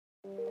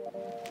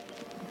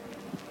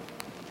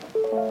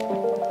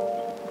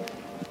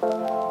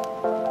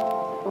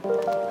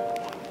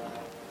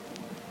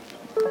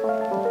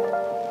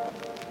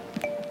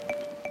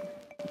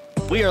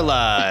We are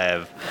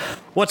live.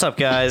 What's up,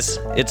 guys?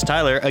 It's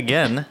Tyler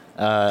again.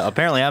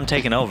 Apparently, I'm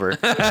taking over.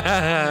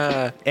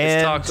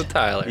 Let's talk to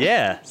Tyler.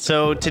 Yeah.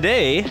 So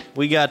today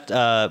we got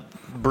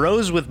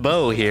Bros with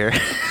Bo here.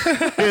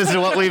 Is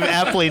what we've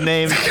aptly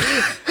named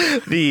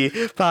the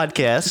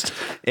podcast.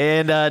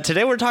 And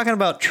today we're talking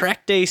about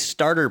Track Day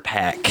Starter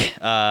Pack.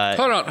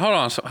 Hold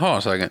on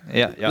a second.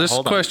 Yeah. This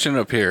hold on. question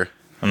up here.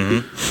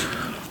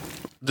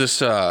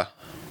 This I'm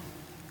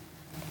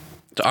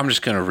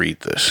just gonna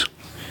read this.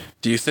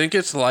 Do you think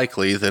it's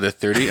likely that a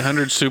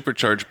 3800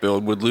 supercharged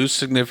build would lose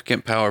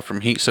significant power from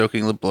heat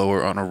soaking the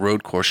blower on a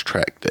road course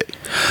track day?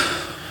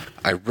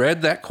 I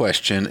read that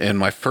question and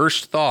my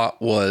first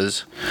thought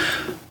was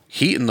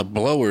heating the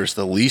blower is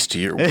the least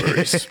of your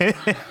worries.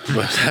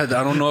 But I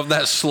don't know if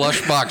that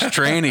slush box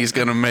tranny is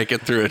going to make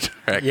it through a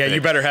track Yeah, day.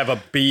 you better have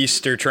a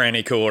beast or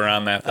tranny cooler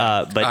on that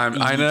thing. But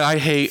I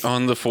hate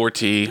on the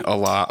 4T a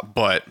lot,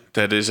 but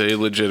that is a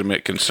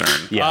legitimate concern.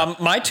 yeah.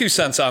 My 2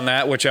 cents on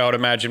that, which I would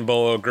imagine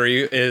Bo will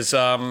agree, is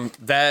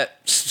that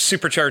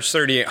supercharged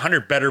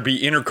 3800 better be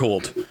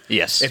intercooled.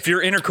 Yes. If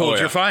you're intercooled, Oh, yeah.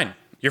 you're fine.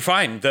 You're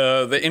fine.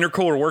 The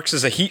intercooler works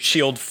as a heat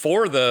shield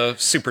for the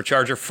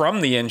supercharger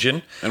from the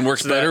engine. And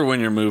works better when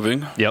you're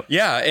moving. Yep.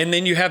 Yeah, and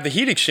then you have the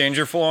heat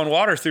exchanger flowing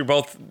water through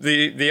both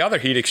the other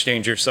heat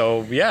exchanger.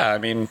 So, yeah, I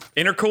mean,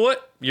 intercool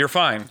it, you're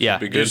fine. Yeah.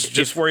 Be good.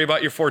 Just worry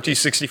about your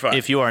 4T65.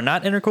 If you are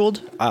not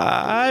intercooled,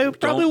 I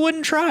probably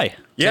wouldn't try.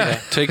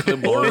 yeah. Take the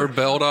blower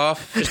belt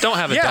off. Just don't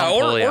have a dumb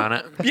pulley on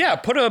it. Yeah,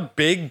 put a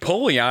big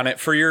pulley on it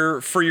for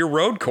your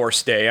road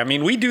course day. I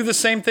mean, we do the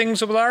same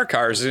things with our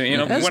cars. You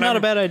know, That's when not I'm-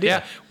 a bad idea.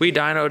 Yeah, we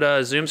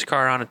dynoed Zoom's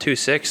car on a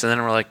 2.6, and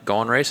then we're like,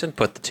 going racing,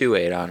 put the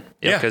 2.8 on.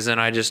 Yeah. Because then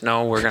I just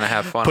know we're going to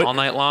have fun Put- all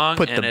night long.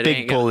 Put and the it big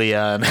ain't gonna- pulley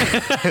on.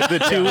 The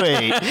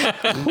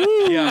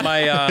 2.8. Yeah,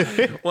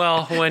 my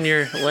Well, when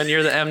you're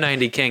the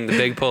M90 King, the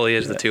big pulley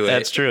is the 2.8.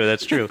 That's true.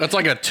 That's true. That's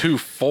like a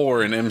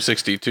 2.4 in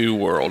M62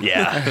 world.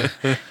 Yeah.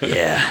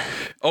 Yeah.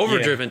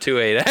 Overdriven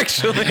 2.8,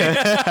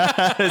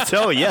 actually.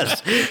 So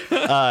yes,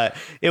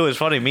 it was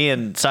funny. Me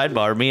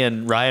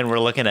and Ryan were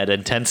looking at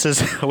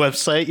Intense's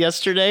website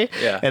yesterday,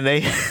 Yeah. and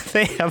they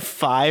have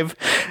 5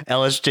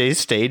 LSJ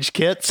stage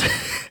kits,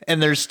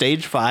 and their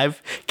stage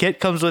 5 kit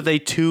comes with a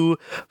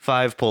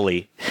 2.5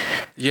 pulley,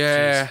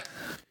 Yeah.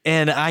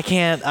 and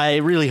I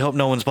really hope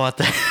no one's bought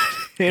that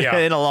Yeah.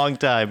 in a long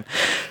time.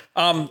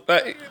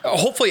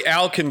 hopefully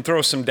Al can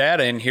throw some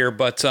data in here,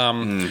 but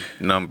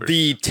Numbers.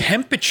 the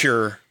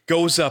temperature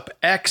goes up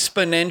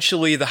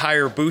exponentially the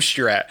higher boost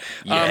you're at.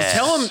 Yes.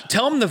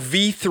 Tell him the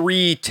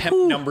V3 temp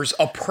numbers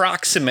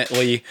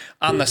approximately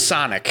on the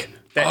Sonic.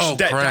 That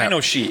crap.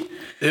 dyno sheet.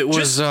 It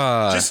was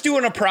Just do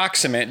an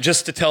approximate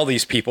just to tell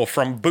these people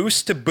from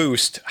boost to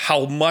boost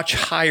how much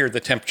higher the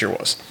temperature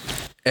was.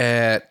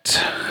 at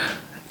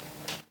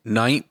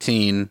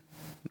 19.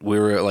 We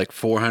were at like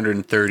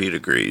 430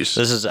 degrees.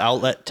 This is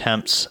outlet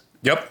temps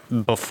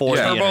Yep. before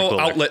Yeah. the Turbo intercooler.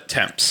 outlet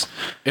temps.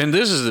 And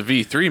this is the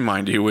V3,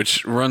 mind you,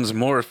 which runs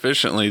more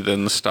efficiently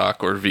than the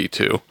stock or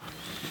V2.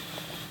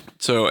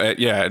 So at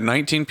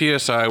 19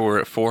 PSI, we're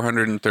at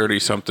 430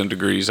 something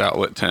degrees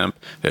outlet temp.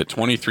 At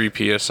 23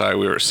 PSI,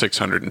 we were at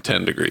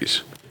 610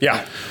 degrees.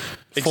 Yeah.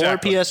 4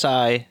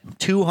 PSI,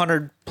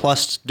 200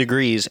 plus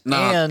degrees,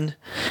 Nah. and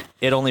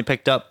it only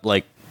picked up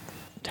like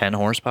 10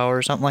 horsepower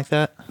or something like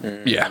that.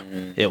 Yeah.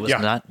 It was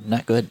Yeah.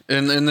 not good.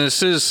 And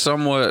this is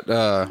somewhat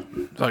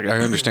like I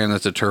understand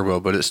that's a turbo,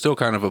 but it still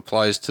kind of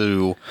applies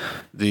to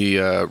the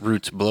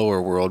Roots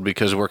blower world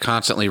because we're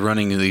constantly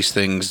running these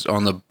things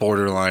on the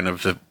borderline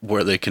of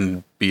where they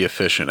can be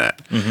efficient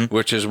at,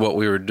 which is what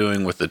we were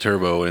doing with the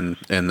turbo in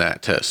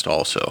that test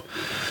also.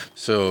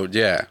 So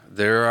yeah,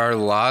 there are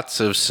lots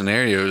of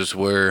scenarios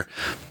where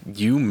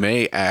you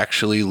may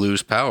actually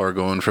lose power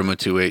going from a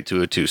 2.8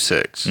 to a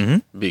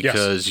 2.6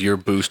 because your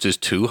boost is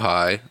too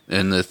high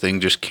and the thing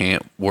just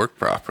can't work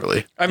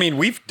properly. I mean,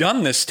 we've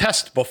done this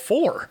test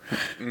before.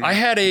 I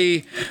had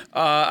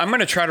I'm going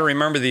to try to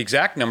remember the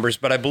exact numbers,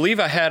 but I believe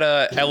I had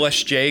a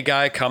LSJ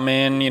guy come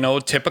in,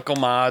 typical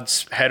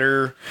mods,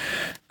 header,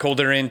 cold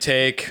air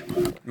intake,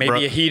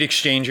 maybe a heat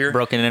exchanger,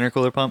 Broken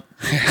intercooler pump.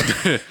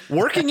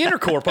 working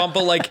intercooler pump,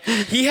 but like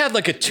he had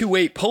like a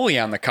 2.8 pulley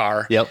on the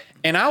car. Yep.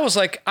 And I was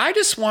like, I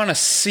just want to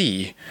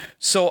see.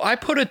 So I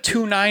put a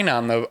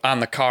 2.9 on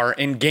the car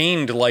and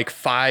gained like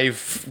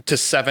 5 to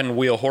 7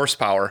 wheel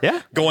horsepower.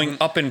 Yeah. Going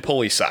up in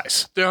pulley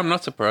size. Yeah, I'm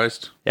not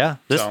surprised. Yeah,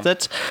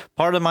 that's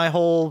part of my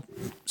whole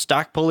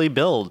stock pulley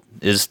build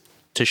is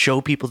to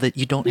show people that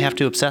you don't have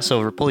to obsess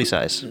over pulley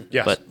size.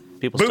 Yes. But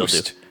people Boost.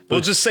 still do. We'll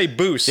just say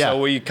boost, Yeah.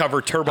 so we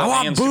cover turbo I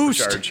want and boost.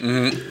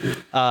 supercharge.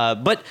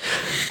 But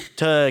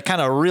to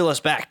kind of reel us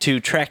back to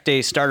Track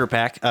Day Starter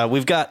Pack,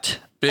 we've got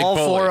Big all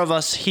pulley. 4 of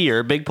us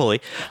here, big pulley,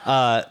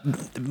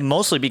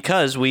 mostly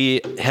because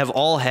we have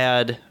all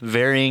had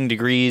varying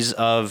degrees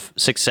of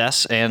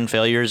success and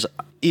failures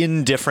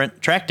in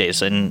different track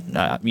days. And,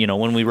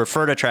 when we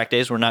refer to track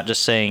days, we're not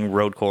just saying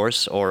road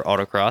course or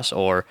autocross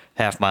or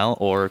half mile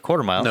or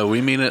quarter mile. No,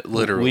 we mean it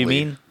literally. We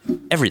mean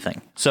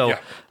everything. So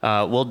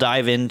we'll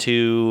dive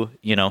into,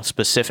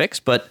 specifics,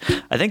 but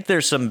I think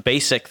there's some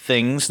basic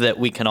things that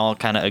we can all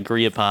kind of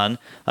agree upon.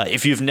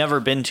 If you've never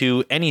been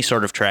to any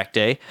sort of track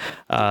day,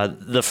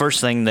 the first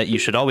thing that you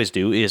should always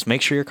do is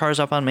make sure your car's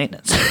up on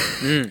maintenance.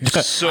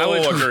 So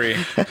agree.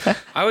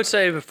 I would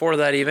say before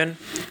that even,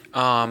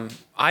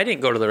 I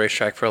didn't go to the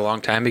racetrack for a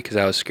long time because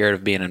I was scared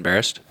of being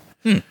embarrassed.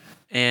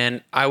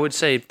 And I would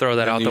say throw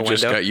that out the You window.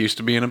 just got used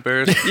to being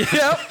embarrassed.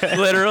 Yep,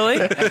 literally.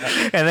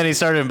 And then he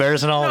started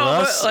embarrassing all of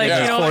us. but, like, His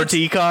you know,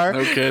 4T car.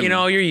 No kidding.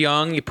 You're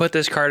young. You put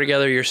this car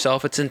together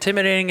yourself. It's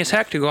intimidating as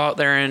heck to go out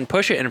there and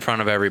push it in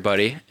front of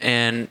everybody.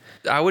 And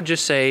I would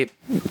just say,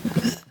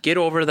 get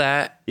over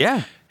that.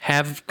 Yeah.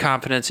 Have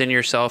confidence in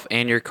yourself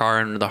and your car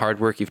and the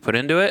hard work you've put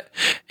into it,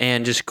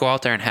 and just go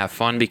out there and have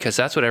fun because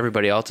that's what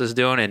everybody else is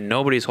doing, and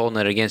nobody's holding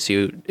it against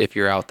you if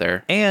you're out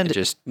there. And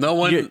just No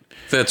one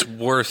that's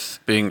worth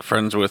being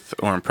friends with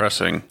or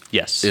impressing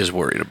Yes. is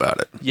worried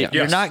about it. You're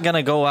Yes. not going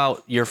to go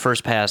out your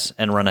first pass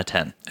and run a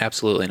 10.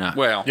 absolutely not.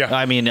 Well, Yeah.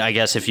 I mean, I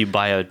guess if you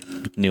buy a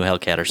new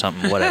Hellcat or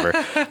something, whatever.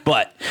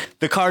 But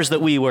the cars that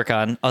we work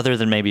on, other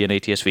than maybe an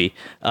ATSV,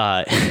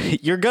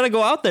 you're going to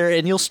go out there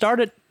and you'll start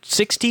at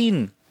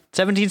 17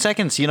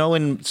 seconds,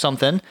 in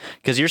something,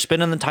 because you're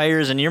spinning the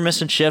tires and you're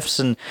missing shifts.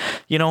 And,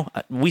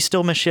 we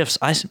still miss shifts.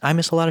 I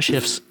miss a lot of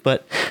shifts.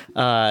 But,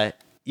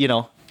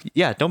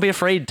 don't be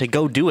afraid to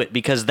go do it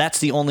because that's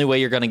the only way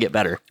you're going to get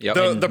better. Yep.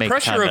 and The make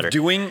pressure time of better.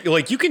 doing,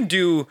 like, you can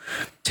do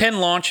 10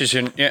 launches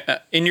in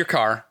your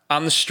car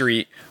on the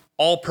street,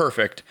 all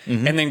perfect,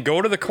 and then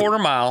go to the quarter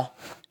mile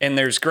and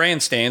there's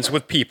grandstands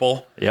with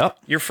people, Yep.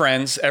 your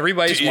friends,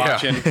 everybody's Yeah.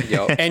 watching,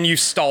 Yep. and you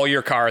stall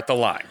your car at the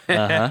line.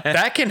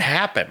 That can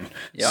happen.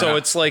 So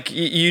it's like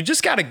you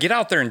just got to get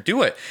out there and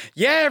do it.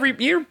 Yeah,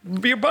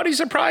 your buddies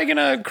are probably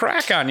gonna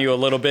crack on you a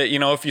little bit,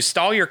 if you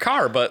stall your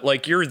car, but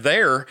like you're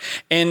there,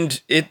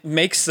 and it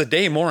makes the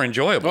day more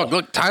enjoyable.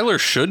 Look, Tyler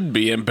should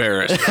be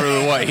embarrassed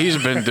for what he's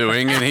been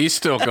doing, and he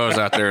still goes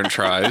out there and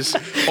tries.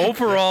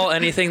 Overall,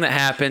 anything that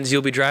happens,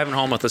 you'll be driving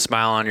home with a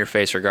smile on your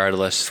face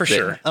regardless. For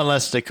sure.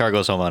 Unless the car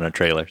goes home on a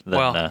trailer. Then,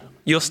 Well,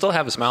 you'll still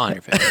have a smile on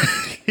your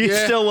face. you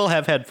still will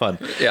have had fun.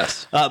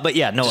 Yes. But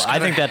yeah, no, I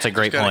think that's a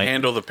great Gotta point.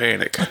 handle the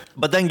panic.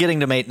 But then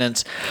getting to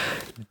maintenance,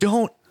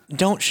 don't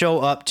show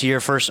up to your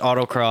first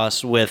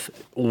autocross with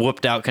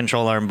whooped out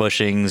control arm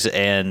bushings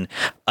and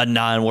a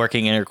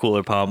non-working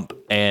intercooler pump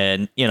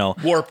and,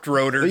 Warped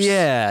rotors.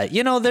 yeah,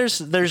 there's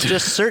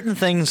just certain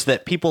things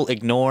that people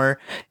ignore,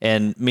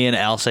 and me and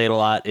Al say it a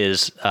lot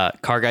is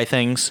car guy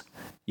things.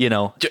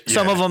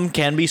 Some of them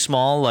can be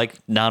small, like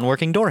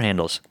non-working door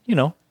handles.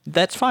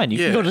 That's fine. You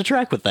can Yeah. go to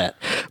track with that.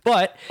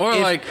 But Or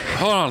if-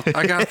 hold on,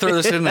 I gotta throw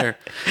this in there.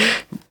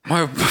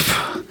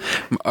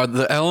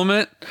 The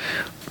Element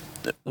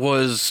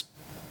was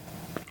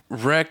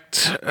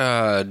wrecked.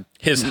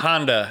 His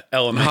Honda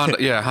Element.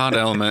 Honda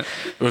Element.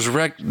 It was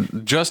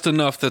wrecked just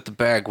enough that the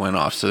bag went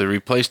off, so they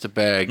replaced the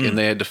bag, and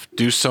they had to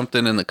do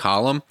something in the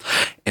column.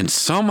 And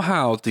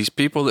somehow these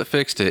people that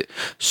fixed it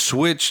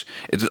switched.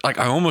 I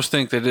almost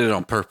think they did it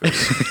on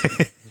purpose.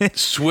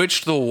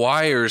 Switched the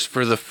wires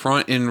for the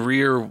front and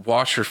rear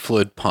washer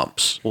fluid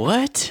pumps.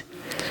 what?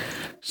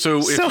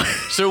 So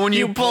when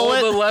you, you pull pull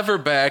it- the lever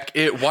back,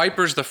 it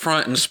wipers the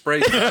front and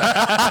sprays it.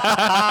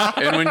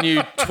 And when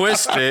you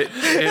twist it,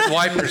 it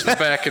wipers the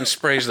back and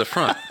sprays the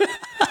front.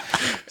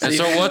 And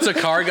so what's a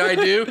car guy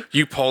do?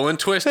 You pull and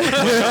twist it.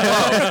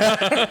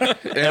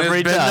 And Every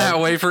it's been time. that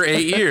way for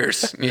 8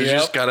 years. You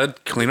just got to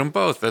clean them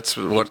both. That's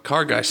what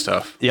car guy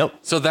stuff. Yep.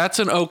 So that's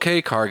an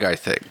okay car guy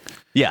thing.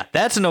 Yeah,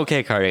 that's an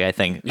okay car, I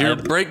think. Your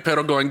brake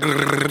pedal going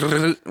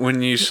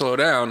when you slow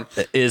down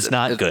Is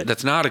not good.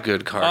 That's not a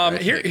good car guy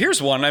thing. Here's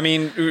one. I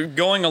mean,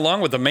 going along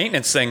with the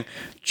maintenance thing,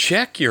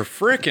 check your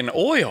frickin'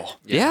 oil.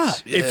 Yeah.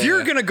 If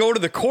you're going to go to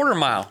the quarter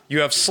mile, you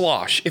have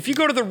slosh. If you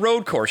go to the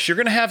road course, you're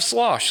going to have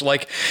slosh.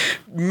 Like,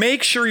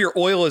 make sure your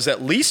oil is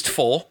at least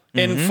full.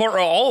 And for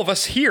all of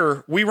us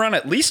here, we run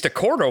at least a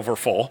quart over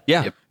full.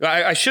 Yeah.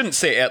 I shouldn't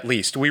say at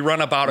least. We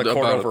run about a quart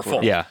About a over quart.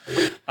 full. Yeah.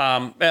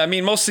 I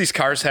mean, most of these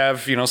cars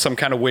have, some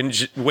kind of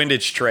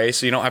windage tray,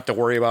 so you don't have to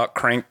worry about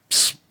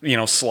cranks,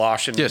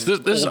 slosh and Yes, this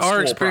is old our school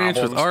experience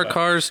with problems, our but-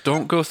 cars.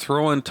 Don't go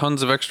throwing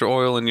tons of extra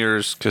oil in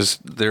yours because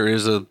there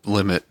is a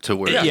limit to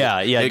where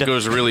Yeah, it don't-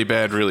 goes really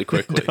bad really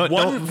quickly.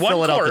 Don't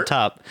fill it out the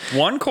top.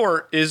 1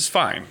 quart is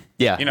fine.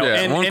 Yeah. Yeah,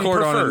 and, 1 and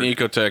quart on an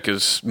preferred. Ecotech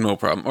is no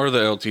problem, or the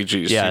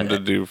LTGs Yeah. seem to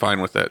do fine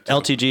with that. too.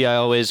 LTG,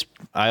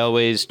 I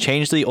always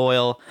change the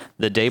oil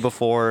the day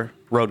before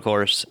road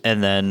course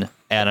and then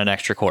add an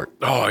extra quart.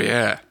 Oh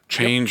yeah,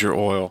 change your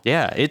oil.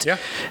 Yeah,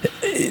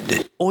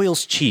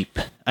 oil's cheap.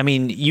 I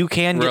mean, you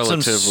can get some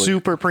Relatively.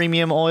 super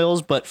premium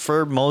oils, but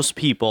for most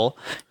people,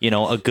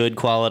 a good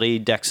quality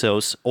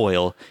Dexos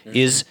oil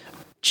is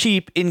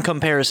cheap in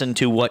comparison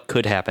to what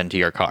could happen to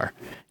your car.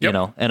 You Yep.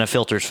 know, and a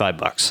filter's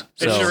 $5.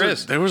 So It sure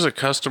is. There was a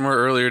customer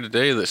earlier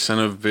today that sent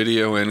a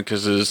video in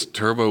because his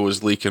turbo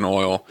was leaking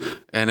oil,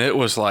 and it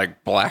was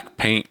like black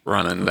paint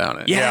running down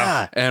it.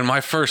 Yeah. And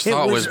my first It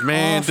thought was was,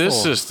 man,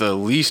 this awful. is the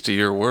least of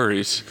your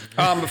worries.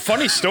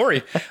 Funny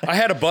story. I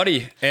had a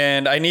buddy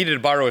and I needed to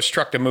borrow his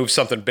truck to move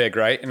something big,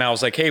 right? And I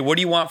was like, hey, what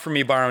do you want from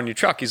me borrowing your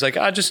truck? He's like,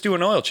 I'll just do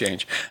an oil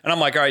change. And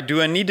I'm like, all right,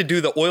 do I need to do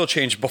the oil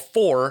change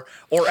before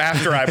or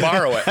after I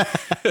borrow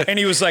it? And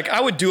he was like, I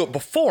would do it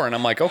before. And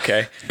I'm like,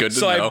 okay. Good to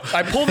so know.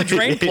 I pulled the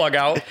drain plug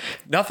out.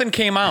 Nothing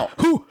came out.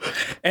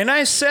 And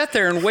I sat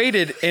there and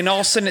waited, and all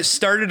of a sudden it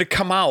started to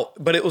come out,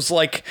 but it was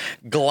like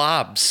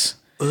globs.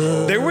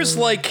 There was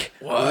like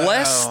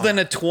less than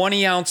a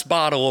 20-ounce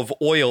bottle of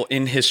oil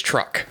in his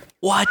truck.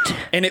 what?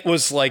 And it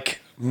was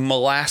like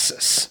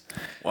molasses.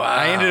 Wow.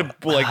 I ended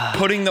up like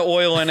putting the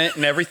oil in it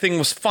and everything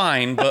was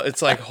fine, but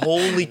it's like,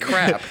 holy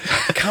crap.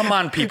 Come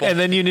on, people. And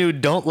then you knew,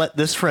 don't let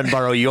this friend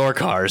borrow your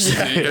cars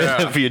in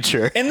the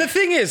future. And the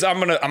thing is, I'm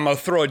gonna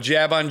throw a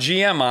jab on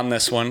GM on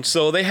this one.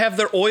 So they have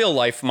their oil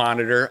life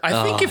monitor.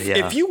 I think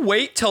if you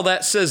wait till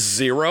that says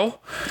 0,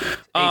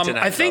 I think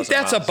 9,000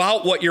 that's miles.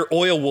 about what your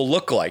oil will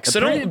look like. So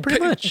Pretty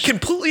much.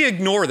 completely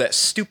ignore that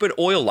stupid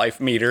oil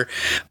life meter.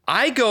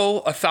 I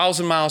go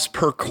 1,000 miles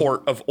per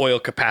quart of oil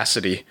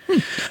capacity.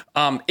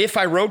 If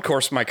I road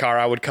course my car,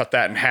 I would cut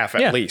that in half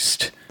at Yeah.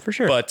 least. For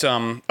sure. But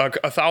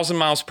 1,000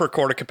 miles per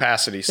quart of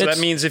capacity. So It's-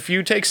 that means if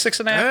you take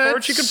 6.5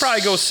 quarts, you could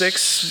probably go Seems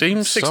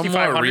somewhat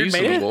 6,500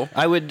 maybe. reasonable.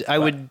 I would,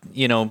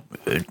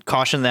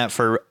 caution that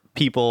for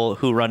people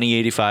who run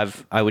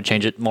E85, I would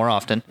change it more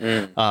often.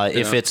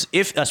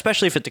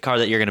 Especially if it's a car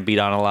that you're going to beat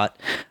on a lot.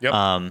 Yep.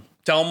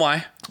 Tell them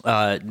why.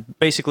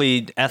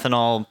 Basically,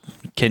 ethanol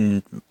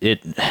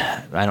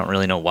I don't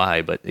really know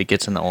why, but it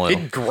gets in the oil.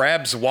 It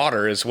grabs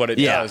water is what it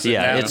Yeah, does.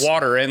 yeah, And it's- that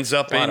water ends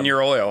up in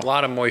your oil. A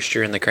lot of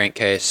moisture in the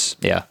crankcase.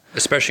 Yeah.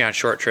 Especially on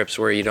short trips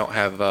where you don't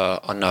have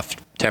enough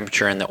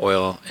temperature in the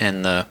oil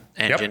and the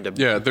engine to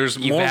Yeah, there's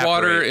more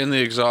water evaporate. in the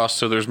exhaust,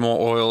 so there's more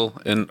oil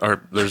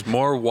or there's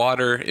more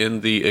water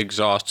in the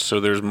exhaust, so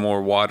there's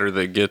more water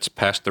that gets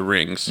past the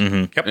rings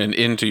Yep. and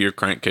into your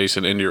crankcase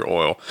and into your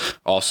oil.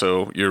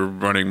 Also, you're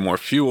running more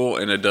fuel,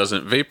 and it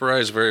doesn't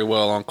vaporize very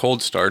well on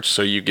cold starts,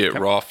 so you get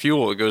raw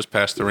fuel. It goes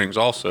past the rings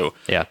also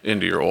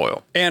into your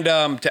oil. And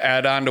to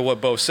add on to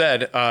what Bo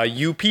said,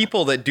 you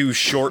people that do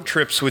short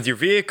trips with your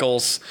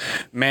vehicles,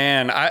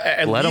 man,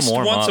 at Let 'em least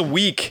warm once up. a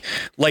week,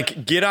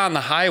 like get on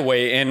the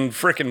highway and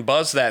frickin'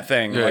 buzz that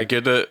thing. Yeah, Like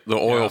get the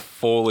oil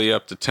fully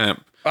up to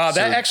temp. that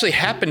actually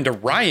happened to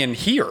Ryan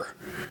here.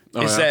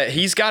 Is yeah? that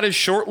he's got his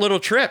short little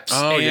trips.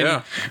 Oh, and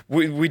yeah.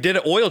 We did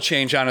an oil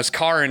change on his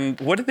car, and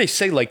what did they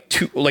say?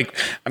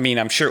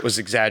 I'm sure it was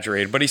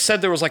exaggerated, but he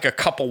said there was like a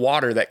cup of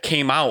water that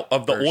came out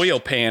of the oil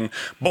pan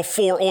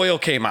before oil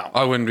came out.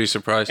 I wouldn't be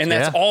surprised. And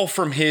that's Yeah. all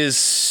from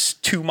his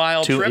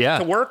 2-mile trip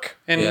to work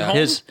and home.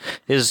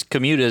 His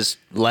commute is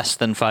less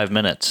than 5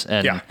 minutes,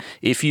 and Yeah.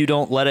 if you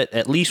don't let it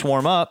at least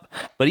warm up,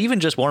 but even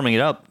just warming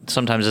it up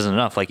sometimes isn't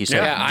enough, like you said.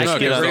 Yeah, Just no,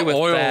 get because a- the with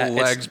oil that.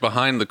 lags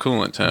behind the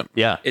coolant temp.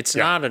 yeah, It's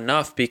not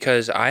enough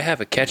because I have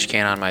a catch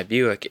can on my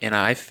Buick and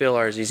I fill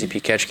our ZZP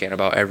catch can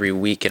about every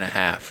week and a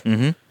half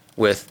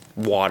with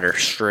water,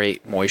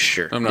 straight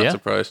moisture. I'm not Yeah.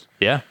 surprised.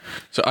 yeah.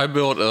 So I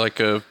built like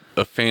a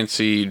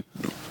fancy.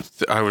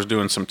 I was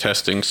doing some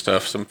testing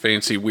stuff, some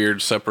fancy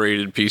weird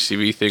separated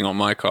PCV thing on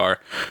my car,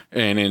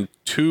 and in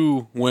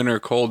 2 winter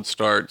cold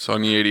starts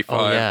on the 85,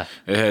 Oh, yeah.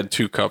 it had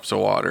 2 cups of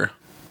water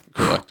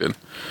collected.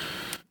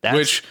 That's,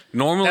 Which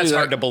normally that's that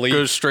hard to believe.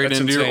 goes straight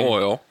That's into insane. your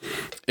oil.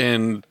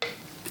 And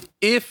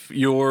if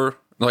you're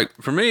like,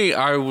 for me,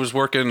 I was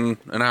working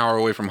an hour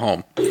away from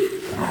home.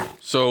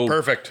 So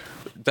Perfect.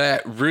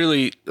 that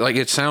really, like,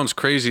 it sounds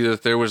crazy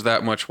that there was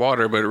that much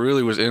water, but it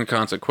really was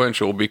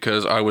inconsequential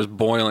because I was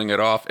boiling it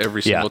off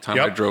every single time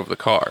I Yep. drove the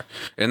car.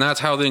 And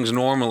that's how things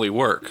normally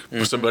work.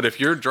 So, but if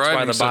you're Why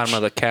driving the bottom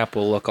of the cap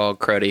will look all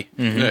cruddy.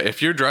 yeah,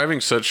 if you're driving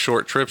such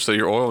short trips that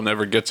your oil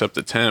never gets up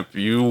to temp,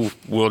 you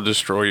will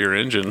destroy your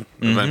engine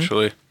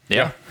eventually.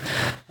 Yeah.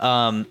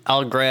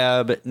 I'll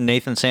grab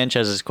Nathan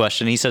Sanchez's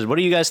question. He says, what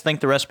do you guys think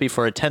the recipe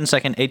for a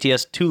 10-second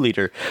ATS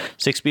 2-liter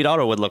 6-speed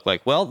auto would look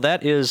like? Well,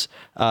 that is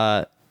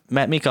Matt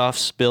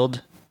Meekoff's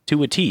build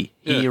to a T.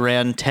 He Yeah.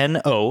 ran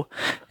 10.0,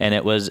 and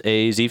it was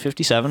a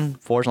Z57,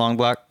 Force long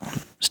block,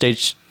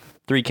 stage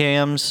 3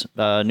 cams,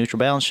 neutral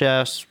balance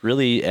shafts,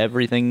 really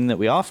everything that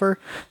we offer,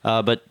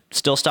 but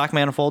still stock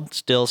manifold,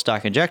 still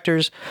stock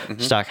injectors,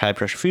 stock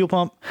high-pressure fuel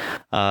pump,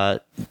 a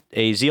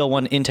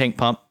ZL1 in-tank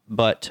pump,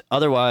 but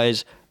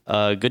otherwise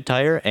good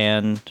tire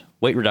and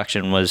weight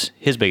reduction was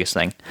his biggest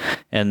thing.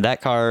 And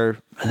that car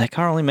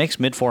only makes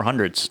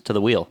mid-400s to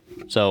the wheel.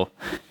 So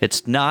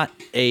it's not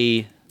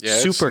a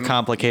super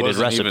complicated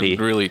wasn't recipe.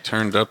 Even really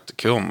turned up to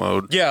kill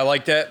mode. Yeah,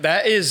 like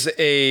that is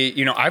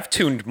I've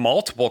tuned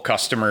multiple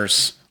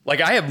customers. Like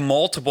I have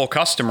multiple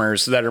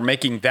customers that are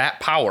making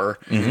that power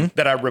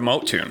that I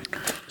remote tune.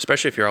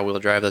 Especially if you're all-wheel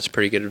drive, that's a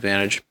pretty good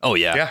advantage. Oh,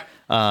 yeah. Yeah.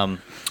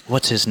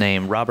 What's his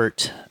name?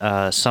 Robert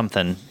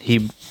something.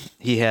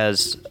 He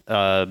has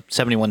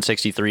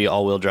 7163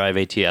 all-wheel drive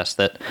ATS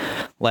that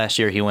last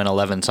year he went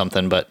 11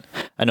 something, but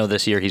I know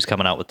this year he's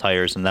coming out with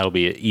tires and that'll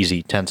be an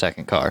easy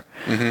 10-second car.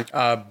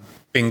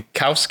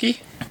 Binkowski?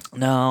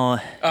 No,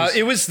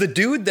 It was the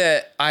dude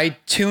that I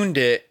tuned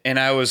it, and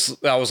I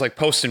was like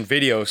posting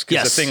videos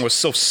because Yes. the thing was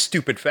so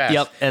stupid fast.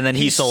 Yep, and then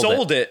he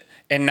sold it.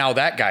 and now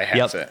that guy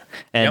has it.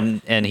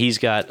 And he's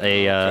got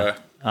a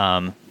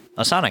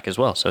Sonic as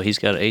well, so he's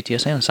got an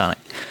ATS and a Sonic.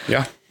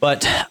 Yeah.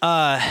 But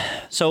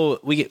so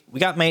we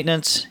got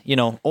maintenance,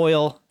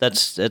 oil.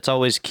 That's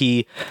always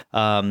key.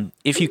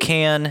 If you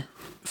can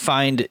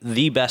find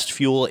the best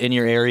fuel in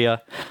your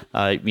area,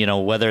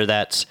 whether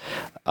that's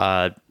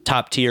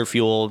top tier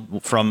fuel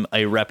from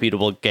a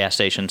reputable gas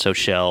station, so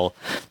Shell,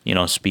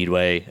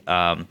 Speedway.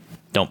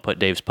 Don't put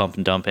Dave's Pump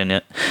and Dump in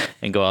it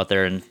and go out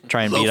there and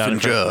try and beat on it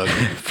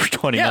for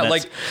 20 Yeah,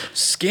 minutes. like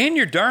scan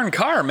your darn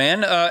car,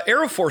 man.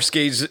 Aeroforce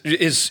gauge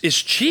is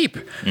cheap,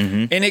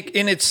 and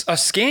it's a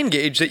scan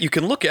gauge that you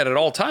can look at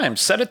all times.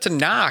 Set it to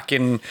knock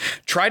and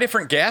try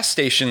different gas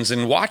stations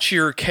and watch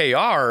your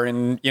KR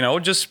and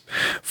just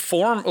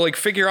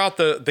figure out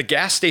the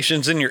gas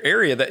stations in your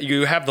area that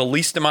you have the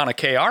least amount of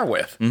KR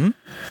with.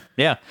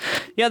 Yeah.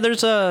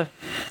 There's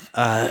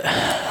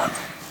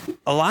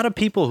a lot of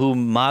people who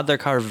mod their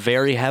car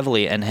very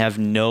heavily and have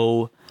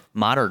no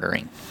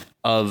monitoring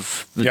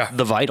of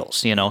the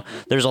vitals.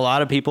 There's a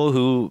lot of people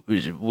who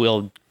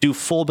will do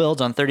full builds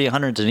on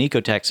 3800s and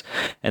Ecotechs,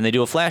 and they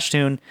do a flash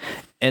tune,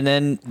 and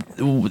then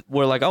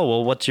we're like, oh,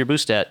 well, what's your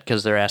boost at?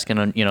 Because they're asking,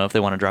 if they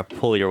want to drop a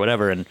pulley or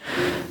whatever, and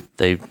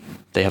they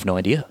have no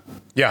idea.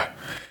 Yeah.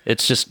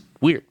 It's just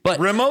weird. But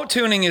remote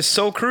tuning is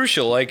so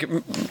crucial. Like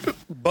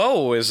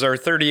Bo is our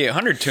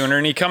 3800 tuner,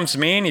 and he comes to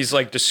me and he's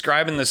like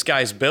describing this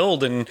guy's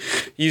build, and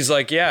he's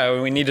like, yeah,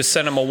 we need to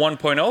send him a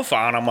 1.0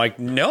 file. And I'm like,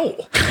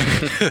 no.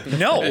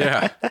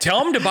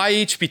 Tell him to buy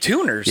HP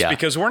tuners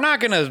because we're not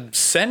going to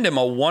send him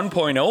a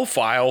 1.0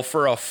 file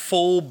for a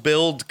full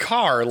build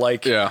car.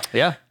 Like,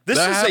 this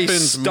that is happens a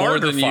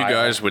starter more than file. you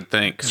guys would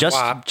think.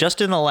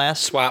 Just in the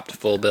last Swapped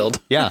full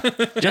build. in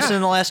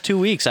the last 2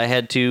 weeks, I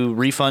had to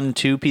refund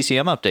 2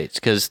 PCM updates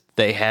because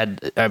they had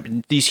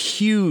these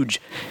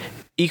huge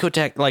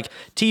Ecotech, like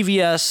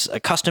TVS, a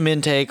custom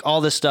intake,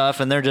 all this stuff,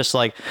 and they're just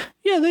like,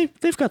 yeah,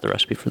 they've got the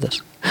recipe for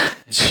this.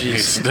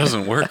 It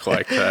doesn't work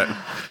like that.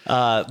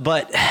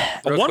 But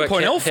A Real quick,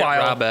 1.0 hit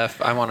file. Rob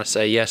F. I want to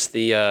say yes.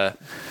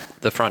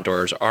 The front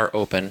doors are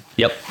open.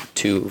 Yep.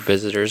 To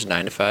visitors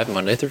 9 to 5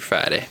 Monday through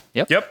Friday.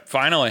 Yep,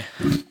 finally.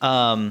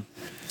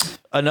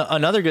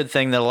 Another good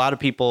thing that a lot of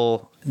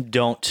people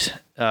don't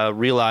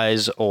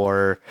realize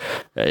or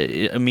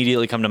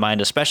immediately come to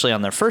mind, especially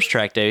on their first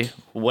track day,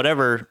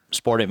 whatever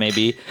sport it may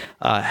be,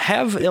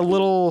 have a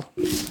little,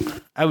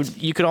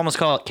 you could almost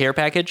call it care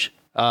package.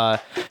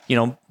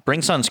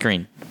 Bring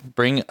sunscreen,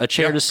 bring a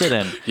chair to sit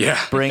in. Yeah.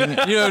 Bring.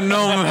 You have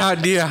no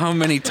idea how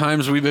many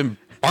times we've been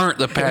burnt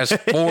the past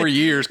 4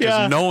 years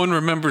because no one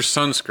remembers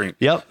sunscreen.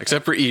 Yep.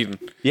 Except for Eden.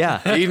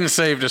 Yeah. Eden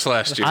saved us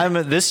last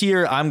year. This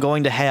year I'm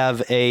going to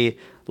have a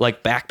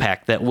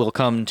backpack that will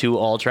come to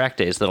all track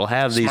days that'll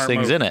have these Smart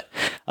things move. in it.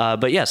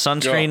 But yeah,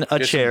 sunscreen, a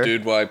Get chair. some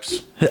dude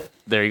wipes.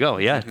 There you go.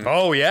 Yeah.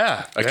 Oh,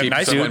 yeah. I keep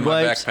nice some one. in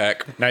my wipes.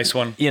 backpack. Nice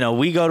one.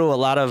 We go to a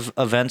lot of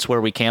events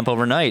where we camp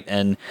overnight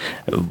and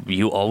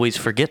you always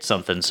forget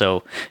something.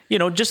 So,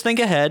 just think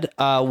ahead.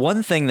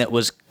 One thing that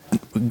was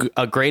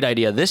a great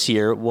idea this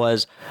year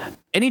was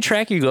any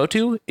track you go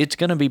to, it's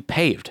going to be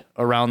paved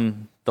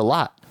around the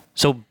lot.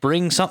 So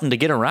bring something to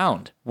get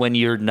around when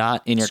you're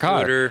not in your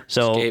Scooter, car.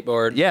 So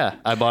skateboard. Yeah,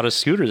 I bought a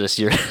scooter this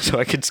year so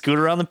I could scoot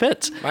around the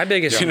pits. My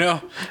biggest,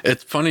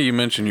 It's funny you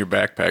mention your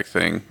backpack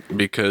thing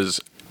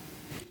because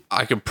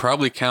I could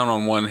probably count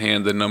on one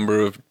hand the number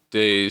of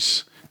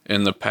days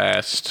in the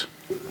past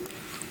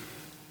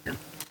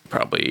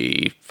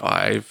probably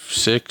 5,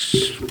 6,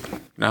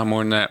 not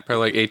more than that,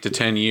 probably like 8 to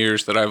 10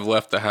 years that I've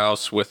left the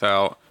house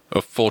without a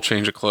full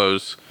change of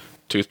clothes,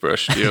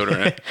 toothbrush,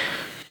 deodorant,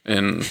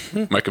 and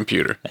my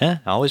computer. Yeah,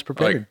 always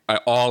prepared.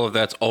 All of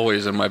that's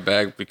always in my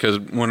bag because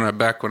when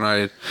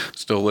I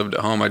still lived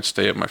at home, I'd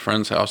stay at my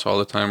friend's house all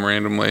the time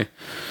randomly.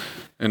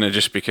 And it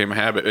just became a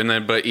habit.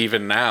 But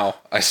even now,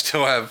 I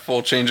still have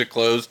full change of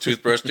clothes,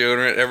 toothbrush,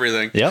 deodorant,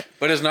 everything. Yep.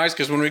 But it's nice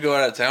because when we go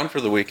out of town for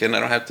the weekend, I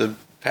don't have to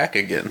pack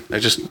again. I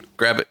just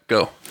grab it,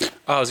 go.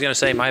 I was gonna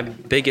say my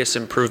biggest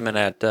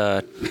improvement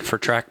for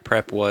track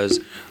prep was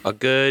a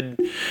good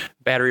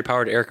battery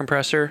powered air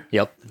compressor.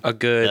 Yep.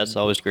 That's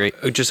always great.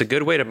 Just a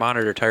good way to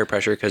monitor tire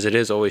pressure because it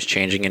is always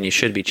changing and you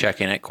should be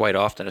checking it quite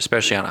often,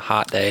 especially on a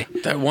hot day.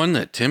 That one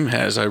that Tim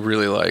has, I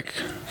really like.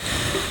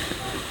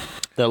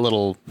 That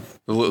little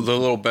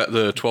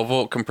The 12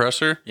 volt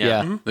compressor.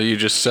 Yeah. Mm-hmm. That you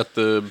just set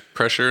the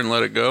pressure and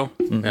let it go.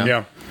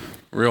 Yeah.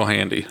 Real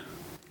handy.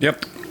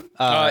 Yep.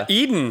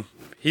 Eden,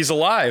 he's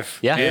alive.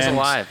 Yeah. He is And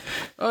alive.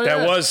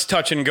 That was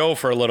touch and go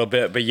for a little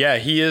bit, but yeah,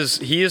 he is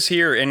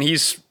here, and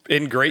he's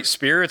in great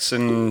spirits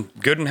and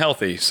good and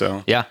healthy.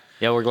 So Yeah,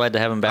 we're glad to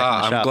have him back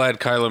in the I'm shop. glad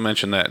Kyla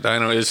mentioned that.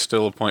 Dyno is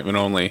still appointment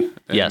only.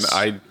 And Yes.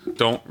 I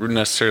don't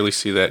necessarily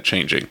see that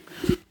changing.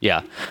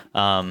 Yeah.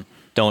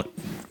 Don't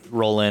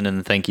roll in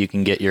and think you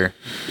can get your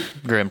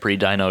Grand Prix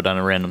dynoed on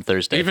a random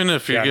Thursday. Even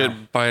if you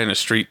get buying a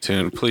street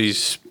tune,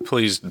 please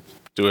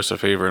do us a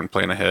favor and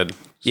plan ahead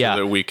so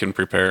that we can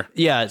prepare.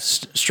 Yeah,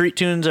 street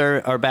tunes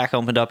are back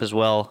opened up as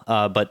well,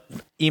 but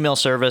email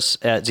service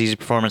at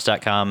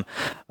zzperformance.com.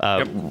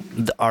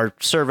 Our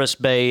service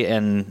bay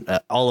and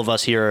all of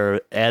us here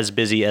are as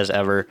busy as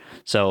ever.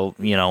 So,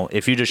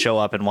 if you just show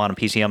up and want a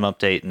PCM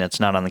update and it's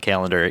not on the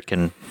calendar, it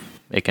can.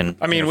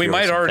 I mean, we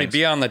might already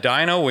be on the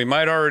dyno. We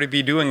might already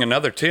be doing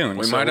another tune.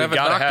 We might have a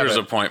doctor's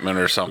appointment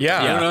or something.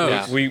 Yeah, who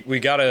knows? We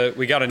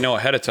gotta know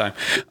ahead of time.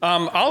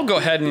 I'll go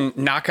ahead and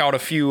knock out a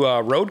few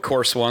road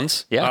course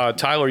ones. Yeah.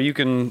 Tyler, you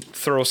can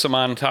throw some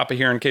on top of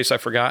here in case I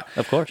forgot.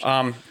 Of course.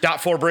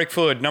 .4 brake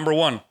fluid, number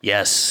 1.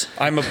 Yes.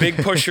 I'm a big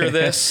pusher of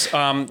this.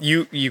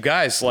 You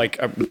guys,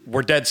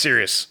 we're dead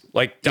serious.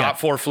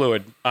 .4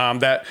 fluid.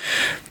 That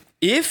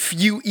if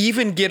you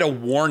even get a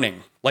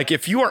warning.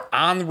 If you are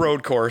on the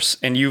road course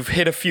and you've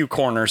hit a few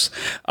corners,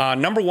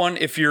 number 1,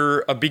 if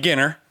you're a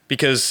beginner,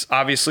 because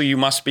obviously you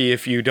must be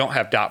if you don't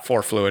have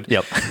 .4 fluid.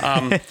 Yep.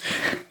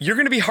 You're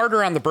going to be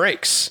harder on the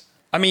brakes.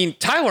 I mean,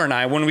 Tyler and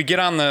I, when we get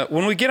on the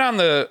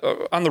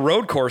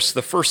road course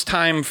the first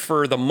time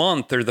for the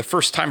month or the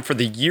first time for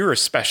the year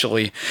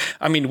especially,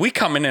 I mean, we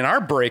come in and our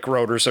brake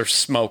rotors are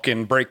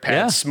smoking, brake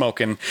pads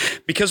smoking,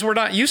 because we're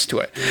not used to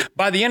it.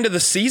 By the end of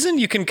the season,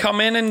 you can come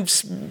in and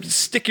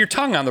stick your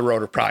tongue on the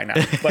rotor pry now.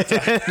 But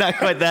not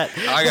quite that.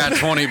 I got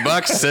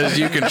 $20 says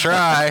you can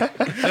try.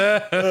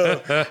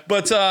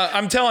 But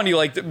I'm telling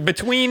you,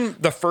 between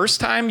the first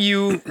time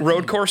you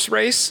road course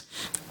race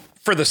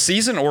for the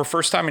season or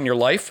first time in your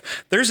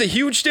life, there's a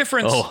huge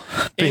difference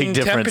in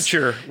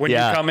temperature when you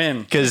come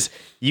in. Because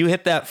you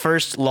hit that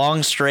first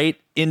long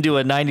straight into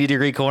a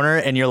 90-degree corner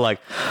and you're like,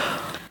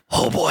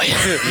 oh boy.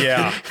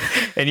 Yeah.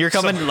 And you're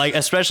coming,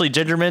 especially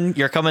Gingerman,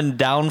 you're coming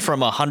down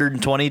from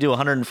 120 to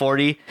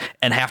 140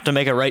 and have to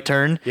make a right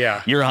turn.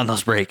 Yeah. You're on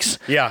those brakes.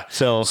 Yeah.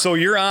 So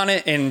you're on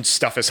it and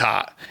stuff is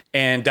hot.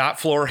 And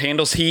 .4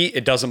 handles heat.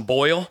 It doesn't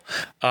boil.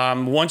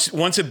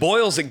 Once it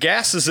boils, it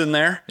gases in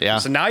there. Yeah.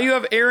 So now you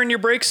have air in your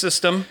brake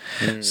system.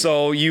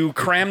 So you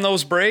cram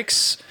those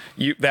brakes.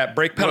 That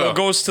brake pedal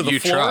goes to the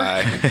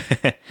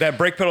floor. That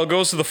brake pedal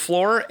goes to the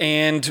floor.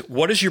 And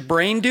what does your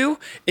brain do?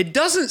 It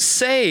doesn't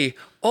say,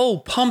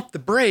 pump the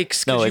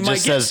brakes because you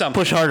might get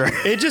something. Push harder.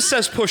 It just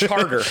says push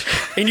harder.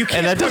 And you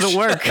can't and that doesn't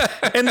work.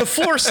 And the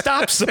floor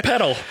stops the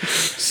pedal.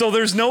 So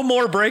there's no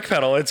more brake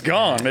pedal. It's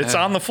gone. It's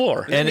on the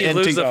floor. And you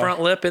lose the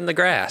front lip in the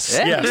grass.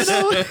 Yes.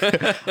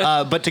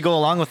 But to go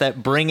along with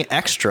that, bring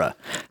extra.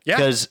 Yeah.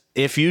 Because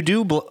if you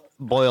do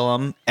boil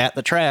them at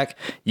the track,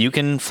 you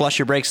can flush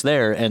your brakes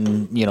there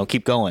and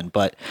keep going.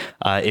 But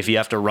if you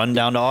have to run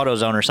down to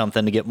AutoZone or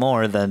something to get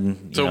more,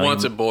 then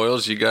once it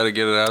boils, you got to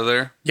get it out of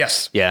there.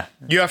 Yes. Yeah.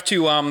 You have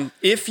to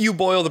if you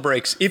boil the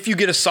brakes, if you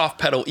get a soft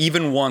pedal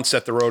even once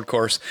at the road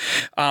course,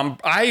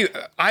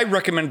 I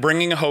recommend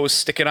bringing a hose,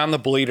 stick it on the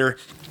bleeder,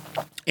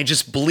 and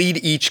just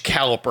bleed each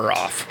caliper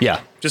off.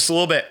 Yeah. Just a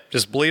little bit.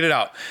 Just bleed it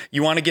out.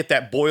 You want to get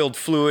that boiled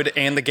fluid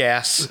and the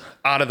gas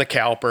out of the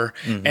caliper,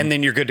 and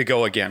then you're good to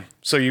go again.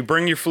 So you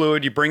bring your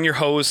fluid, you bring your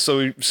hose,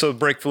 so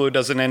brake fluid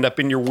doesn't end up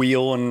in your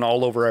wheel and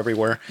all over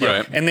everywhere.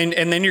 Right. And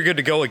then you're good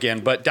to go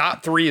again. But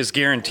 .3 is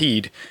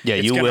guaranteed. Yeah,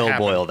 It's you gonna will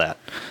happen. boil that.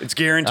 It's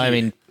guaranteed. I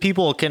mean,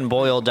 people can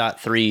boil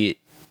 .3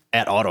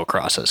 at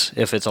autocrosses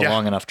if it's a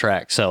long enough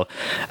track. So,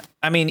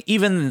 I mean,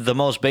 even the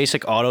most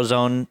basic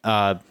AutoZone,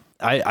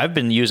 I've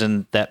been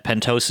using that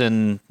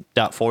Pentosin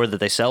 .4 that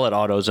they sell at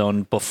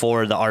AutoZone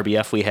before the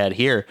RBF we had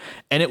here,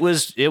 and it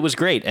was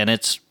great, and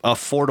it's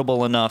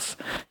affordable enough.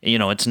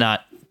 It's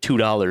not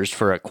 $2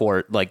 for a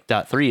quart like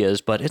 .3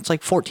 is, but it's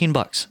like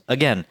 $14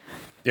 again.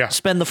 Yeah.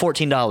 Spend the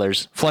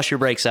 $14, flush your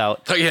brakes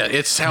out. Oh, yeah,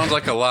 it sounds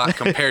like a lot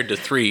compared to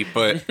 3,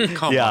 but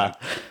come on,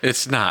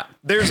 it's not.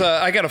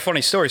 I got a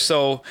funny story.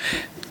 So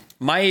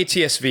my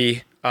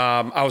ATSV,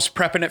 I was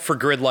prepping it for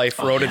Grid Life,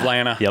 Road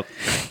Atlanta. Yep.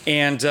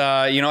 And, it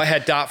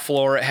had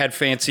 .4, it had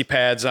fancy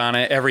pads on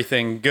it,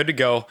 everything, good to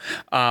go.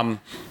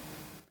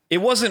 It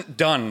wasn't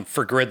done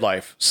for Grid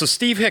Life. So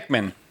Steve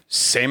Hickman,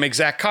 same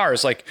exact car,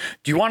 is like,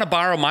 do you want to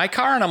borrow my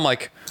car? And I'm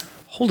like,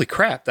 holy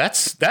crap,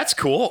 that's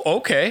cool.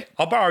 Okay,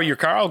 I'll borrow your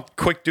car. I'll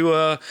quick do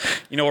a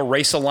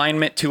race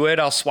alignment to it.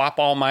 I'll swap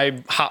all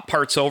my hot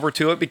parts over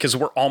to it because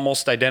we're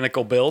almost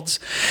identical builds.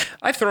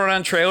 I throw it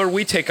on trailer.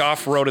 We take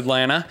off Road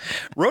Atlanta.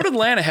 Road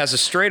Atlanta has a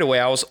straightaway.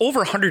 I was over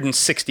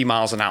 160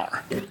 miles an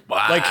hour.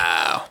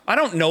 Wow. I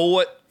don't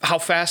know how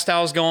fast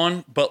I was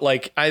going, but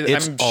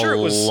I'm sure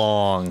it was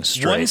long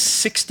straight.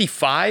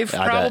 165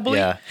 probably.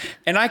 Yeah.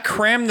 And I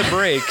crammed the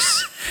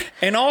brakes,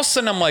 and all of a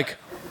sudden I'm like,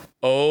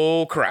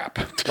 oh crap.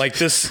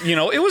 This,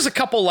 it was a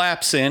couple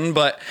laps in,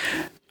 and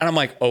I'm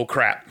like, oh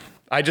crap.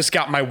 I just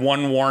got my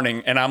one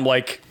warning and I'm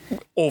like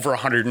over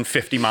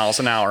 150 miles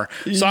an hour.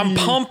 So I'm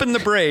pumping the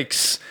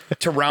brakes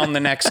to round the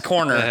next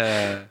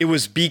corner. It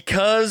was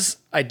because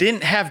I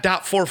didn't have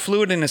 .4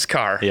 fluid in his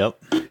car.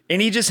 Yep.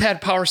 And he just had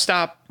power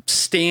stop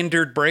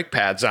standard brake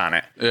pads on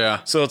it. Yeah.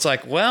 So it's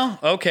like, well,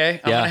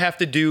 okay, I'm Yeah. going to have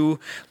to do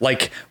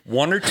like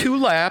 1 or 2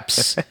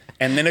 laps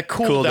and then a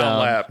cool down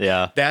lap.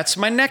 yeah. That's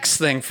my next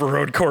thing for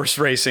road course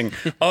racing.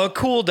 A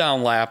cool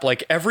down lap,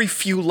 like every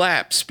few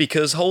laps,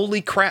 because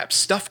holy crap,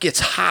 stuff gets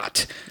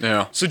hot.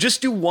 Yeah. So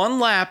just do 1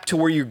 lap to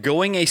where you're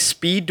going a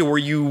speed to where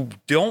you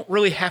don't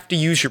really have to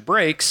use your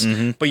brakes,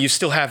 but you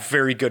still have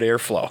very good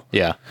airflow.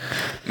 Yeah.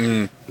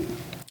 And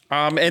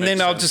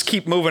then I'll just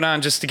keep moving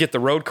on just to get the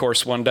road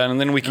course one done, and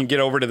then we can get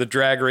over to the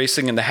drag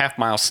racing and the half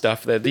mile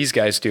stuff that these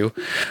guys do.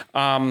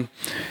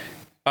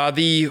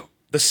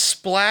 The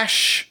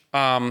splash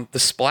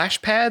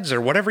pads or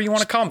whatever you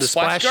want to call them, The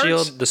splash guards?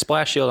 shield, the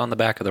splash shield on the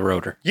back of the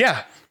rotor.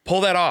 Yeah, pull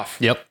that off.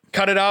 Yep.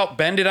 Cut it out,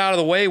 bend it out of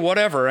the way,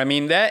 whatever. I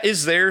mean, that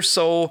is there.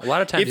 So A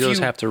lot of times if you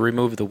just have to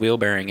remove the wheel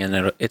bearing,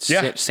 and it's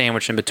Yeah.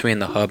 sandwiched in between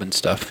the hub and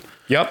stuff.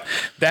 Yep,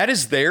 that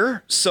is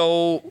there.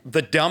 So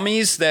the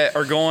dummies that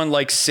are going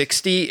like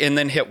 60 and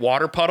then hit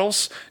water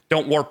puddles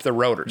don't warp the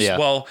rotors. Yeah.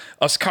 Well,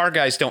 us car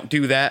guys don't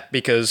do that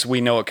because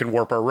we know it can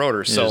warp our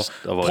rotors. So just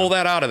avoid pull them.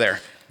 that out of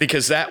there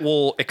because that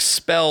will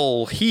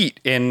expel heat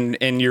and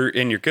you're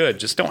good.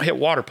 Just don't hit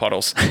water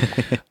puddles.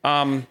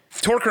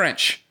 Torque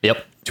wrench.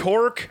 Yep.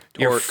 Torque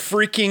your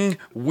freaking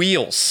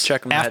wheels.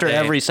 Check them After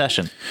every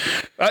session.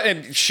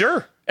 And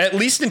sure. At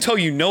least until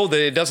you know that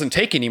it doesn't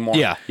take anymore.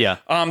 Yeah, yeah.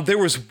 There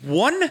was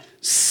one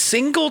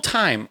single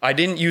time I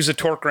didn't use a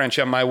torque wrench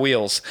on my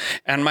wheels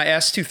and my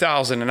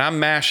S2000, and I'm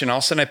mashing. All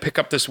of a sudden, I pick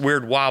up this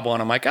weird wobble,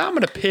 and I'm like, I'm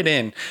going to pit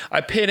in.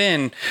 I pit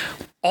in.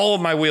 All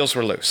of my wheels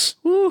were loose.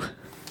 Woo.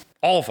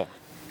 All of them.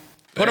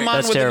 Put them on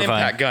That's with terrifying. an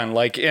impact gun.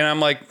 And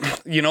I'm like,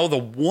 the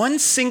one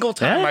single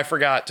time Yeah. I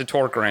forgot to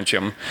torque wrench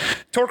them.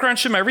 Torque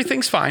wrench them,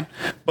 everything's fine.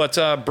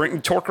 But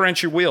bring torque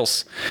wrench your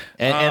wheels.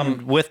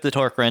 And with the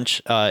torque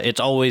wrench,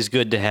 it's always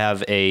good to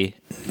have a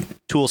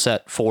tool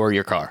set for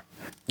your car.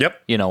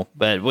 Yep.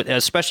 But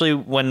especially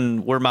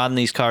when we're modding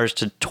these cars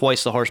to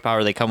twice the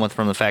horsepower they come with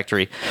from the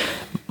factory,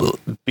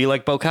 be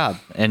like Bo Cobb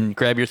and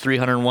grab your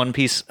 301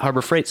 piece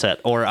Harbor Freight set.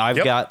 Or I've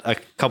Yep. got a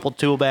couple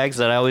tool bags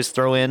that I always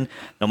throw in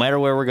no matter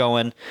where we're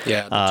going.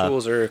 Yeah, the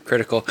tools are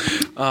critical.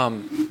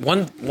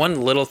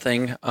 One little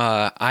thing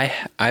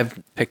I've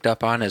picked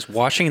up on is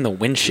washing the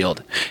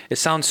windshield. It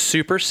sounds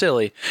super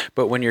silly,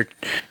 but when you're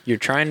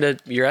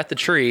at the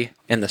tree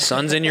and the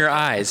sun's in your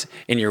eyes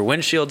and your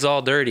windshield's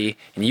all dirty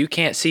and you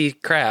can't see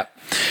crap,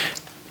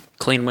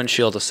 clean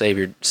windshield will save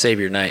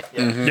your night.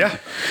 Yeah.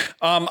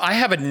 I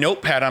have a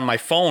notepad on my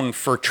phone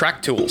for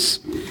track tools.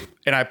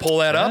 And I pull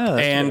that up,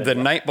 that's and the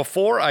night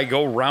before, I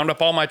go round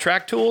up all my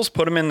track tools,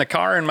 put them in the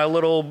car in my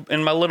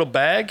little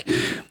bag.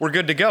 We're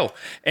good to go.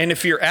 And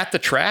if you're at the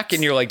track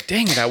and you're like,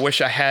 "Dang it, I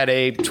wish I had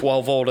a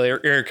 12-volt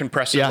air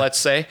compressor," Yeah. let's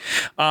say,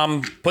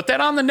 put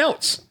that on the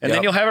notes, and then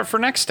Yep. you'll have it for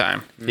next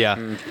time. Yeah.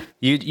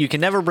 You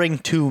can never bring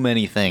too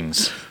many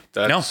things.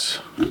 That's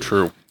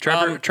true.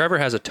 Trevor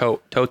has a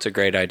tote. Tote's a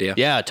great idea.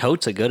 Yeah, a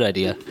tote's a good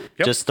idea.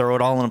 Just throw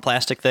it all in a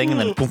plastic thing and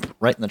then boom,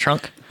 right in the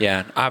trunk.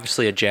 Yeah,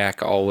 obviously a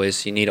jack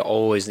always. You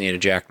always need a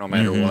jack no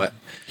matter what.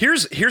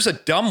 Here's a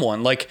dumb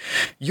one. Like,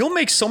 you'll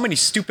make so many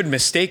stupid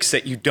mistakes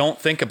that you don't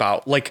think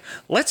about. Like,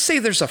 let's say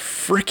there's a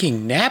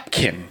freaking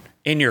napkin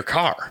in your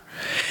car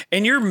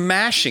and you're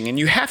mashing and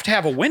you have to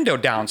have a window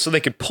down so they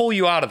could pull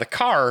you out of the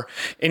car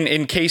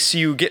in case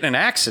you get in an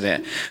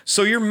accident.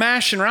 So you're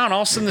mashing around,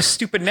 all of a sudden the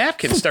stupid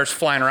napkin starts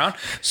flying around.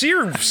 So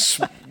you're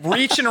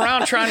reaching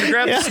around trying to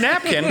grab this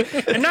napkin,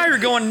 and now you're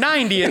going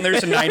 90 and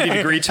there's a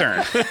 90-degree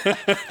turn.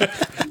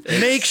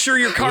 Make sure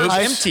your car's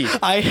empty.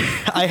 I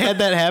had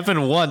that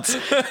happen once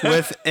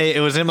with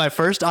it was in my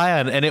first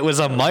Ion and it was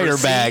a Meyer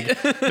bag.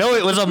 No,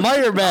 it was a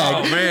Meyer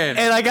bag. Oh, man.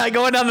 And I got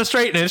going down the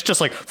straight and it's just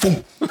like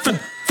boom, boom, boom,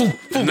 boom.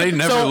 And they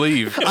never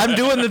leave. I'm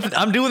doing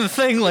the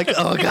thing like,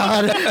 oh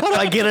God, how do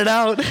I get it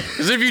out?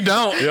 Because if you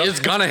don't, it's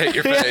gonna hit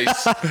your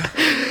face.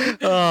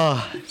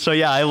 So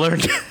yeah, I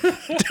learned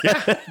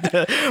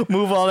to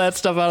move all that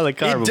stuff out of the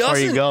car before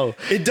you go.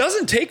 It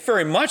doesn't take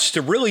very much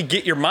to really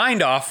get your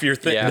mind off your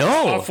thing, Yeah.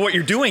 No. off what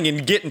you're doing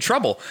and get in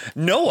trouble.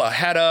 Noah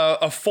had a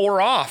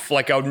 4-off,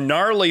 like a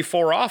gnarly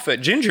 4-off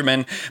at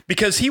Gingerman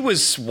because he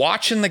was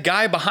watching the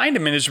guy behind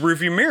him in his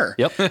rearview mirror.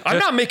 Yep. I'm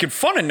not making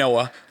fun of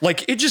Noah.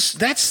 Like, it just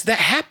that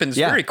happens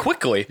Yeah. very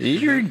quickly.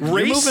 You're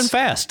moving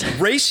fast.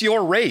 Race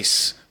your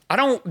race. I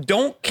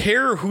don't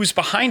care who's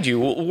behind you.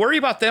 Worry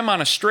about them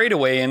on a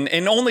straightaway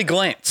and only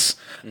glance.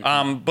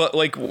 But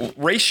like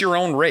race your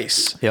own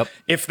race. Yep.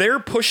 If they're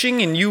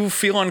pushing and you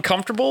feel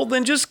uncomfortable,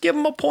 then just give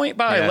them a point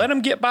by. Yeah. Let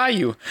them get by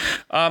you.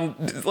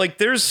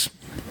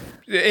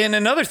 And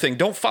another thing,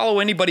 don't follow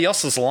anybody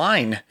else's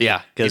line.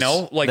 Yeah, because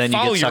like then you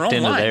follow get your sucked own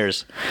into line.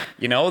 theirs.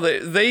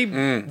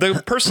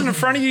 The person in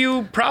front of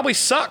you probably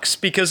sucks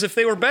because if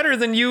they were better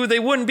than you, they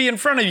wouldn't be in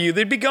front of you.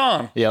 They'd be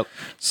gone. Yep.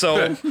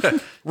 So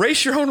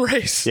race your own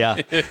race. Yeah.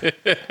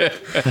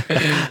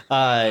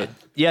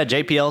 Yeah,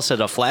 JPL said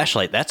a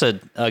flashlight. That's a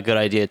good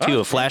idea too.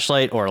 A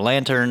flashlight or a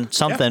lantern,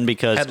 something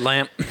because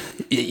Headlamp.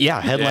 headlamp.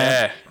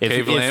 Yeah,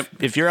 cave lamp.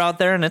 If you're out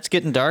there and it's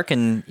getting dark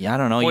and I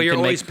don't know, Well, you you're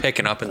can always make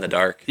picking up in the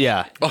dark.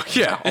 yeah. Oh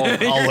yeah.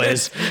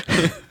 Always.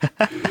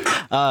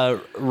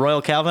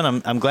 Royal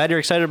Calvin, I'm glad you're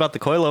excited about the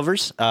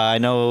coilovers. I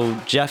know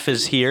Jeff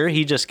is here.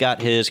 He just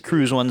got his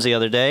cruise ones the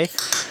other day.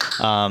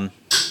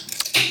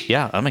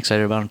 Yeah, I'm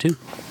excited about them too.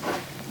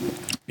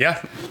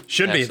 Yeah,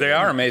 should be. They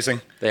are amazing.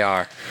 They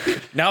are.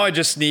 Now I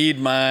just need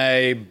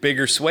my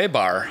bigger sway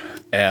bar.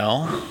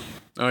 Al,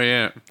 Oh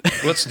yeah.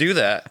 let's do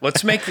that.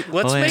 Let's make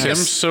yeah. a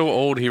Tim's so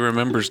old he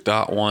remembers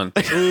 .1.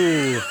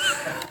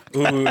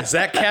 Ooh, is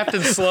that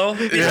Captain Slow?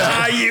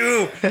 Yeah,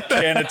 you,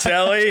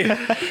 Canatelli.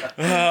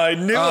 I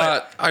knew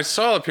it. I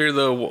saw up here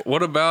though.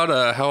 What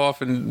about how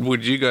often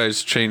would you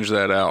guys change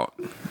that out?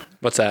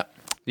 What's that?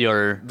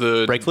 Your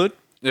The- brake fluid?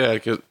 Yeah,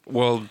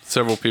 well,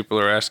 several people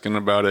are asking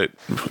about it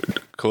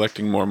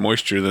collecting more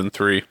moisture than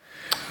 3.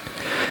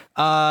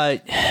 I'll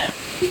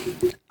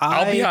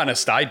be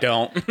honest, I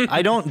don't.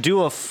 I don't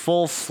do a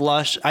full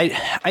flush.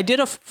 I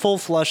did a full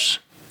flush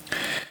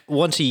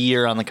once a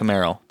year on the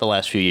Camaro the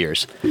last few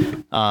years.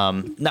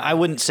 Now I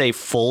wouldn't say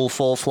full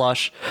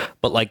flush,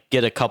 but like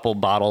get a couple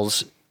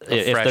bottles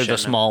if fresh they're in the them.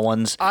 small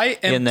ones I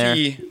in there.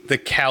 empty the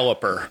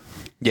caliper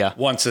Yeah.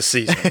 once a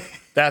season.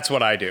 That's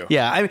what I do.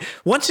 Yeah,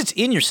 once it's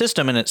in your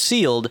system and it's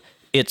sealed,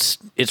 it's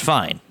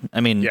fine. I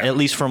mean, Yeah. at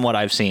least from what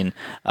I've seen.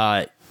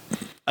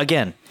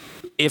 Again,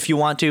 if you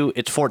want to,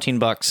 it's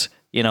 $14.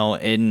 You know,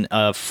 in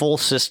a full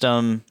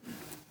system,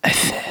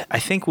 I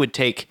think would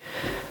take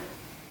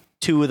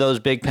 2 of those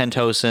big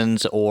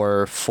Pentosans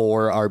or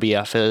 4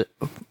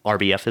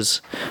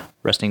 RBFs,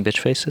 resting bitch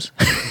faces.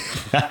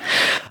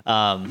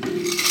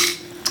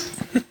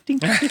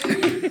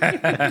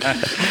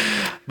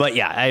 But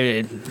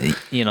yeah,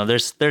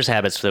 there's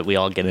habits that we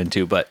all get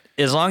into. But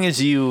as long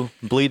as you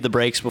bleed the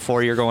brakes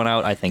before you're going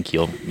out, I think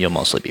you'll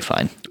mostly be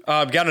fine.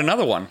 I've got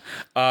another one.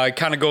 It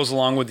kind of goes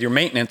along with your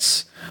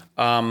maintenance.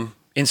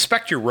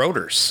 Inspect your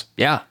rotors.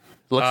 Yeah,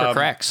 look for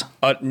cracks.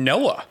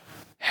 Noah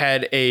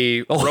had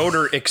a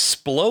rotor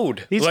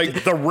explode.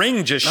 Like the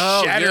ring just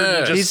shattered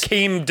and yeah. just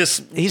came.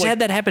 He's had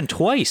that happen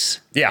twice.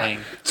 Yeah. Dang.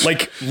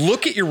 Like,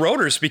 look at your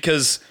rotors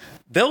because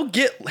they'll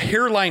get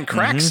hairline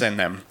cracks in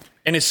them.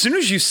 And as soon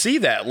as you see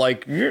that,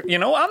 like,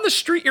 on the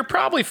street, you're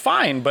probably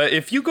fine. But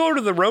if you go to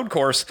the road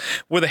course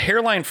with a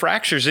hairline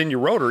fractures in your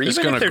rotor, even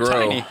if gonna they're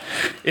grow. tiny,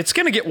 it's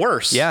going to get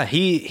worse. Yeah,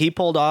 he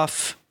pulled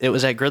off. It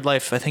was at Grid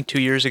Life, I think 2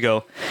 years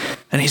ago,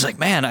 and he's like,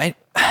 "Man, I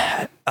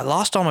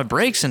lost all my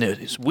brakes, and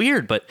it's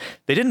weird, but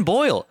they didn't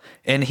boil."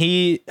 And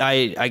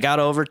I got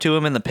over to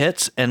him in the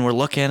pits, and we're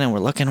looking, and we're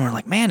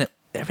like, "Man,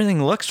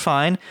 everything looks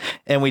fine."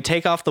 And we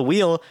take off the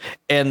wheel,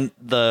 and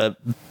the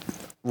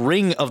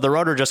ring of the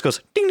rotor just goes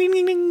ding ding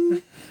ding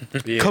ding,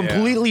 Yeah.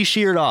 completely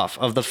sheared off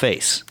of the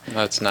face.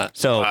 That's not.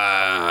 So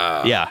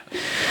yeah.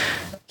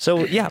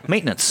 So yeah,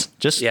 maintenance.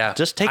 Just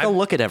take a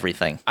look at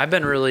everything. I've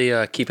been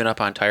really keeping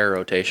up on tire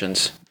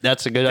rotations.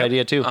 That's a good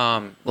idea too.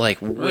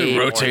 Like way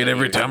Rotate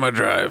every time I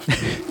drive.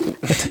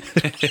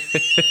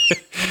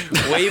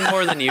 way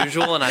more than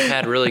usual, and I've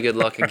had really good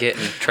luck in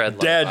getting tread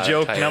life Dad out of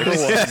joke tires. number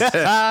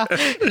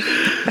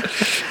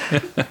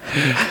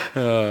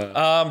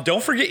 1.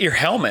 Don't forget your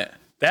helmet.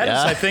 That is,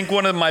 Yeah. I think,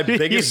 one of my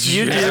biggest.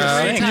 you do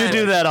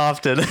that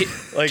often.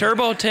 Like,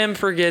 Turbo Tim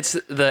forgets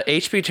the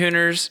HP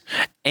tuners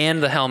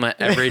and the helmet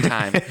every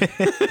time.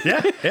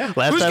 yeah.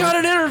 Last Who's time, got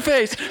an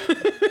interface?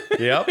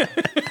 Yep.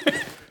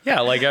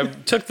 Yeah, like I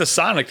took the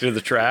Sonic to the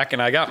track and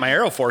I got my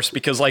Aeroforce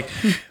because like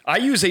I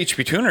use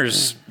HP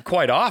tuners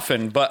quite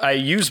often, but I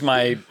use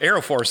my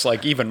Aeroforce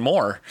like even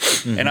more.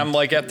 And I'm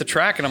like at the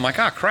track and I'm like,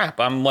 oh crap,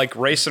 I'm like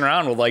racing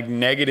around with like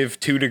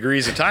 -2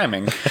 degrees of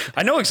timing.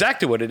 I know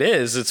exactly what it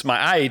is. It's my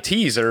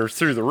IATs that are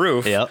through the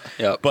roof. Yep.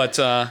 But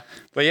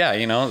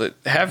yeah,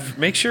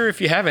 make sure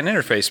if you have an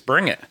interface,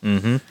 bring it.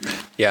 Yeah,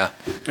 Yeah,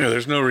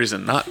 there's no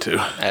reason not to.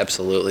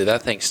 absolutely.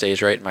 That thing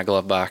stays right in my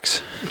glove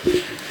box.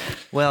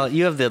 Well,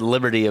 you have the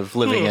liberty of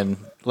living in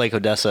Lake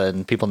Odessa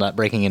and people not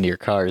breaking into your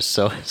cars,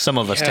 so some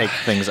of us take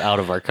things out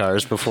of our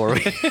cars before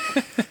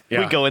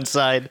we go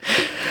inside.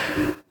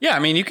 Yeah, I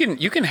mean, you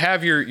can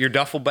have your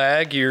duffel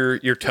bag,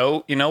 your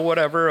tote,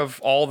 whatever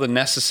of all the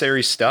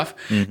necessary stuff.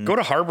 Go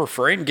to Harbor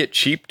Freight and get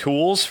cheap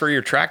tools for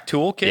your track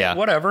toolkit, Yeah.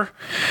 whatever.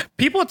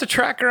 People at the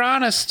track are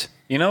honest.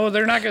 They're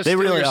not going to They steal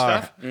really your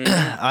are.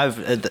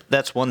 stuff.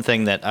 That's one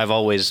thing that I've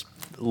always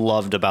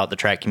loved about the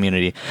track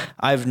community.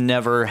 I've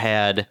never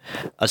had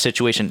a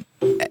situation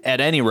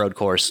at any road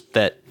course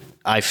that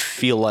I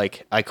feel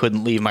like I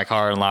couldn't leave my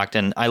car unlocked,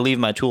 and I leave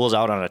my tools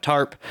out on a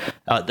tarp.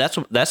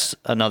 That's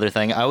another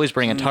thing. I always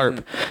bring a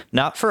tarp,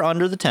 not for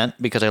under the tent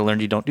because I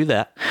learned you don't do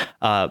that,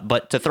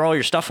 but to throw all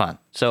your stuff on.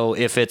 So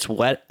if it's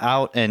wet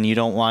out and you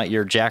don't want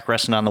your jack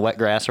resting on the wet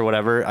grass or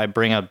whatever, I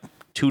bring a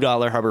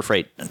 $2 Harbor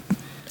Freight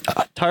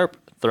tarp.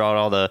 Throw out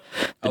all the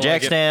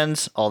jack it.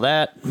 stands, all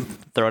that.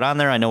 Throw it on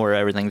there. I know where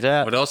everything's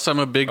at. What else I'm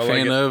a big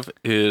fan of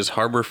is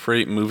Harbor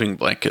Freight moving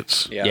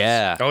blankets. Yes.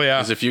 Yeah. Oh yeah.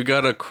 Because if you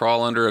got to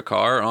crawl under a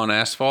car on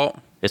asphalt,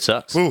 It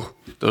sucks. Ooh.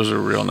 Those are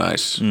real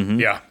nice.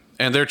 Yeah.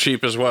 And they're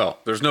cheap as well.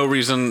 There's no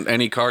reason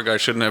any car guy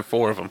shouldn't have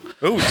 4 of them.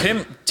 Oh,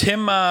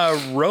 Tim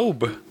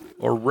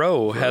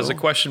Rowe has a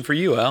question for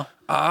you, Al.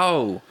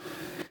 Oh.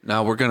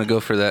 Now we're going to go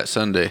for that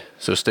Sunday,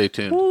 so stay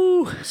tuned.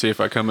 Woo. See if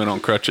I come in on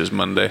crutches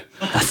Monday.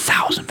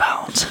 1,000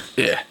 pounds.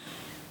 Yeah.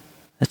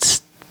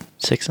 That's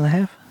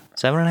 6.5,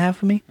 7.5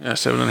 for me. Yeah,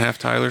 7.5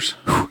 Tylers.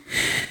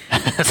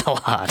 That's a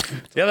lot.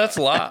 Yeah, that's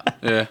a lot.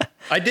 Yeah.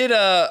 I did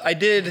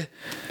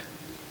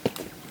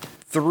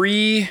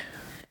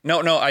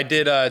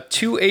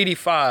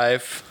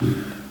 285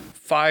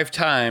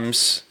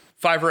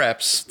 5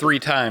 reps 3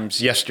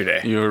 times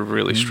yesterday. You're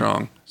really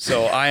strong.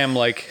 So I am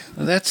like,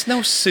 that's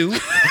no suit.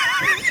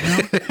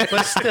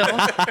 But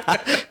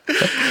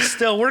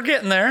still we're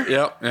getting there.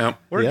 Yep.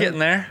 We're Yeah. getting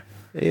there.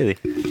 Really.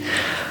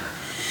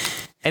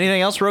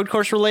 Anything else road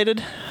course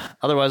related?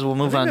 Otherwise, we'll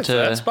move on to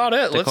that's about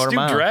it. to Let's quarter do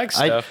mile. drag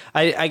stuff.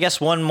 I guess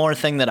one more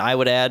thing that I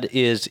would add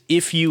is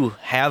if you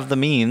have the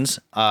means,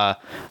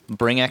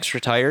 bring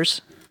extra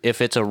tires. If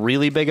it's a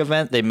really big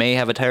event, they may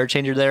have a tire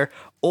changer there,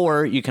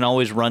 or you can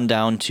always run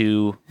down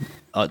to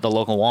the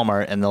local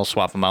Walmart and they'll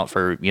swap them out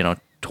for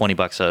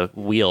 $20 a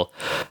wheel.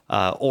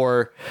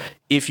 Or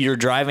if you're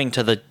driving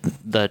to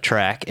the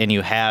track and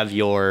you have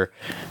your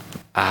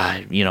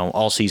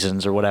all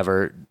seasons or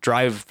whatever,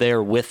 drive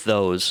there with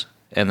those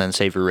and then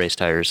save your race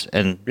tires.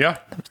 And Yeah.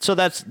 so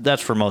that's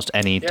for most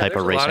any type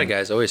of a racing. lot of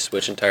guys always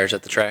switching tires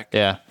at the track.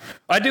 Yeah.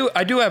 I do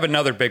have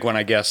another big one,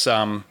 I guess.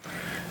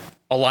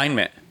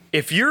 Alignment.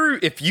 If you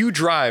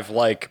drive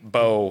like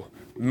Bo,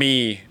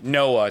 me,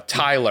 Noah,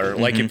 Tyler,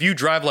 like if you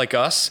drive like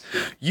us,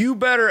 you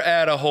better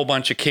add a whole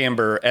bunch of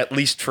camber at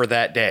least for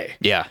that day.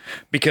 Yeah.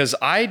 Because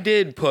I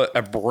did put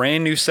a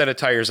brand new set of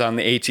tires on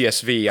the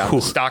ATSV on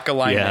the stock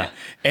alignment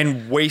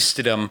and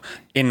wasted them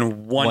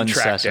in one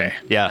track session. day.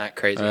 Yeah. Not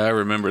crazy. I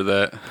remember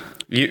that.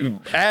 You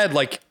add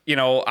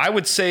I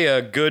would say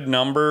a good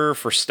number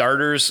for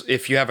starters.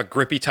 If you have a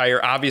grippy tire,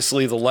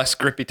 obviously the less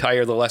grippy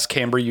tire, the less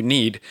camber you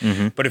need.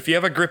 But if you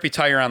have a grippy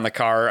tire on the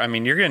car, I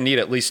mean, you're going to need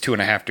at least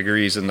 2.5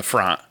 degrees in the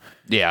front.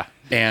 Yeah.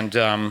 And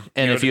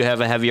if you have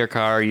a heavier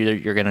car,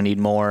 you're going to need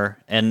more.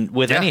 And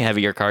with any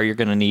heavier car, you're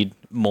going to need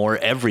more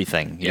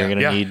everything. You're going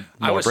to need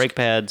more brake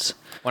pads.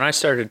 When I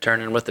started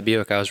turning with the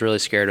Buick, I was really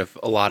scared of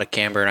a lot of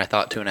camber, and I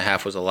thought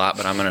 2.5 was a lot.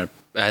 But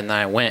and then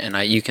I went,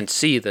 and you can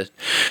see the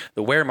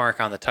wear mark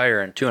on the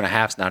tire, and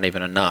 2.5 is not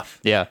even enough.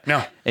 Yeah.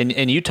 No.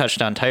 And you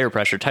touched on tire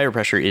pressure. Tire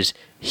pressure is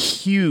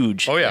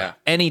huge. Oh, yeah.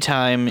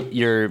 Anytime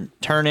you're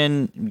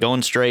turning,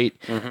 going straight.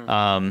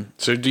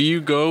 So do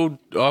you go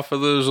off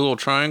of those little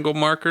triangle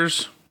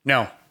markers?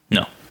 no.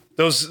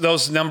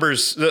 Those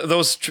numbers,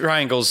 those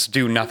triangles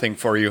do nothing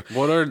for you.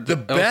 What are the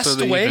else best are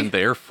they way? even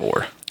there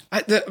for?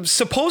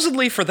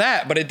 Supposedly for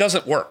that, but it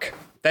doesn't work.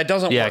 That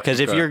doesn't Yeah, work. because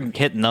if you're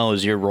hitting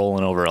those, you're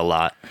rolling over a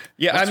lot.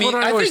 Yeah, That's I mean,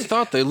 what I always think,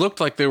 thought. They looked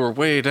like they were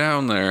way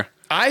down there.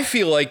 I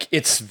feel like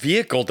it's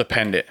vehicle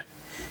dependent.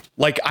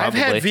 Like I've Probably.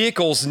 had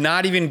vehicles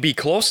not even be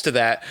close to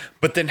that,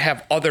 but then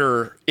have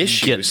other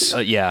issues.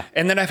 Yeah.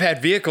 And then I've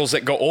had vehicles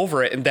that go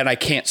over it, and then I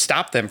can't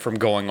stop them from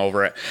going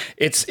over it.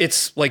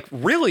 It's like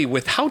really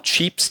with how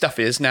cheap stuff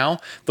is now.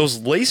 Those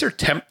laser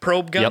temp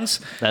probe guns.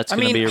 That's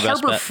gonna be your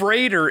best Harbor bet.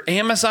 Freight or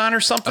Amazon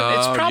or something.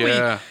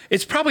 Oh,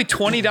 It's probably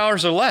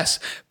 $20 or less.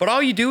 But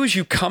all you do is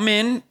you come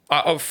in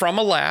from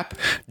a lap,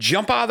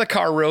 jump out of the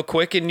car real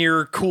quick in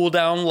your cool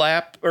down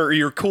lap or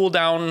your cool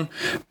down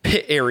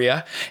pit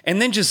area,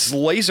 and then just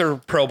laser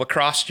probe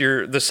across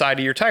the side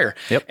of your tire.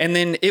 Yep. And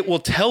then it will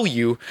tell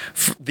you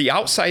the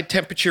outside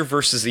temperature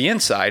versus the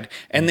inside,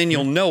 and then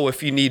you'll know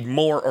if you need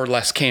more or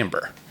less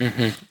camber.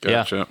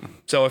 Gotcha.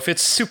 So if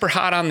it's super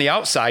hot on the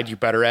outside, you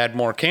better add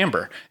more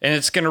camber, and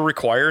it's going to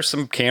require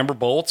some camber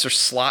bolts or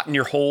slot in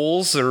your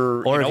holes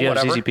or Or if you have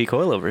whatever. CCP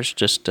coilovers,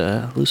 just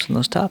loosen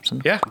those tops.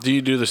 And Yeah. Do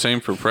you do the same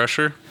for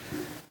pressure?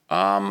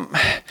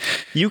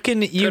 You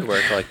Could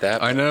work like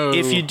that. I know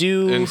If you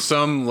do- in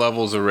some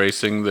levels of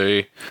racing,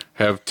 they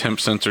have temp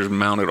sensors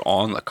mounted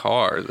on the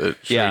car that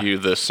show you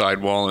the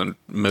sidewall and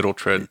middle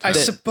tread. I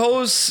temp.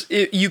 suppose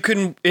you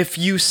can, if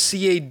you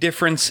see a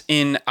difference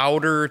in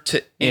outer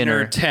to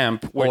inner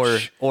temp,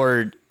 which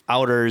or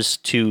outers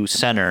to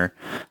center.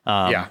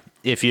 Yeah.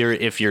 If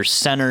your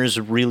center's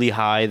really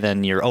high,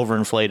 then you're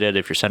overinflated.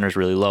 If your center's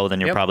really low,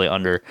 then you're Yep. probably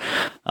under.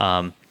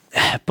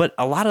 But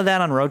a lot of that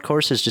on road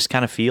courses just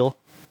kind of feel.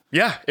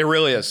 yeah, it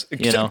really is.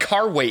 know.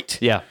 Car weight,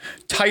 Yeah.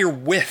 tire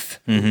width.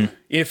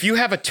 If you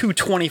have a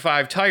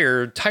 225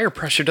 tire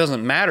pressure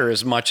doesn't matter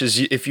as much as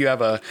if you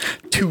have a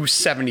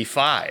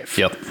 275.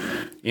 Yep.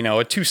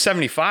 A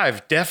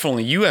 275,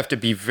 definitely you have to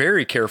be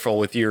very careful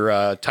with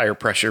your tire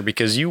pressure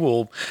because you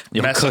will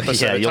mess up a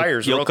set of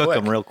tires you'll real cook quick.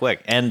 them real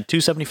quick. And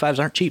 275s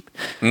aren't cheap.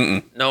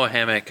 Noah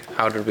Hammock.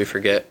 How did we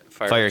forget?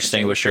 Fire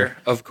extinguisher.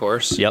 Of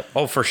course. Yep.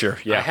 Oh, for sure.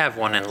 I Yeah. have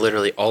one in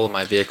literally all of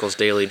my vehicles,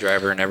 daily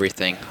driver and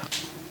everything.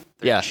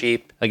 They're Yeah.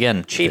 cheap.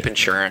 Again, Cheap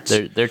insurance.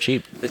 They're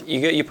cheap.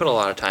 You put a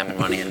lot of time and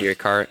money into your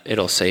car.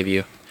 It'll save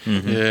you.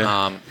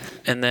 Yeah.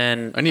 And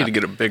then I need to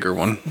get a bigger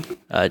one.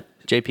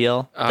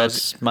 JPL.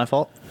 That's my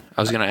fault.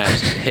 I was gonna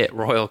ask, hit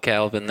Royal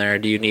Calvin there.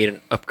 Do you need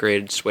an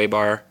upgraded sway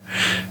bar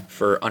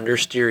for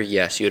understeer?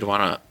 Yes, you'd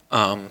want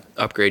to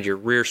upgrade your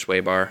rear sway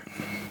bar.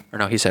 Or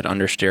no, he said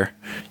understeer.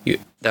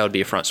 That would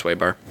be a front sway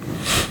bar.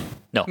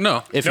 No. If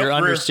Nope, you're rear.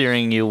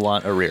 understeering, you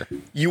want a rear.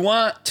 You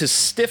want to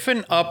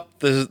stiffen up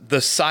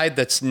the side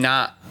that's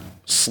not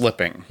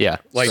slipping. Yeah.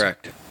 Like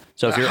Correct.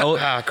 So if you're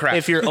crap.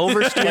 if you're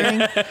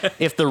oversteering,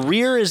 if the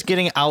rear is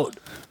getting out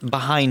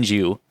behind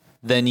you,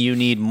 then you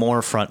need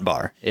more front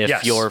bar. If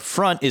Yes. your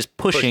front is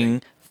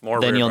pushing,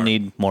 More then rear you'll bar.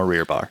 need more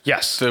rear bar.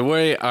 yes. The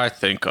way I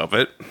think of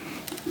it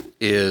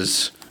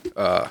is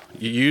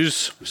you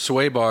use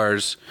sway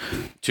bars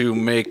to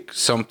make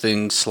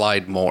something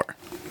slide more.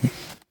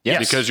 Yes.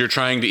 Because you're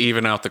trying to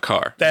even out the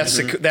car. That's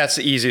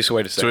the easiest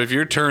way to say So it. if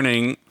you're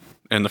turning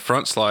and the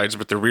front slides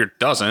but the rear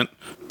doesn't,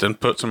 then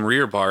put some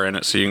rear bar in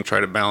it so you can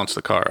try to balance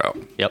the car out.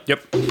 Yep.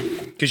 Yep.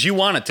 Because you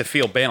want it to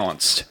feel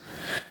balanced.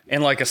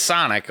 And like a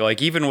Sonic,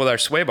 like even with our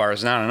sway bar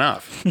is not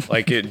enough.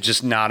 Like it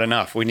just not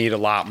enough. We need a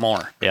lot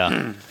more.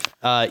 Yeah.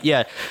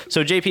 Yeah.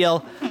 So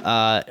JPL,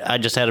 I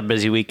just had a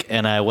busy week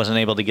and I wasn't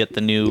able to get the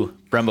new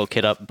Brembo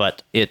kit up,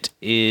 but it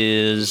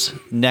is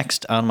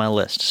next on my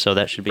list. So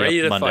that should be Ready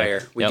up to Monday.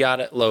 fire. We Yep. got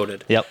it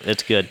loaded. Yep,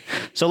 it's good.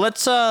 So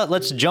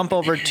let's jump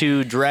over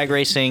to drag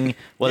racing,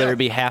 whether Yeah. it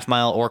be half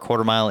mile or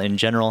quarter mile in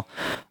general.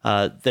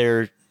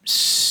 They're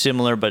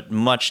similar but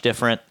much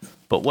different.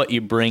 But what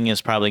you bring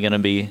is probably going to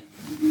be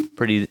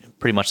pretty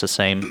much the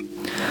same.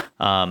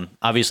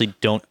 Obviously,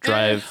 don't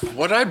drive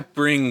What I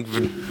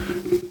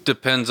bring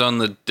depends on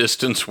the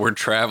distance we're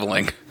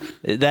traveling.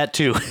 that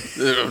too.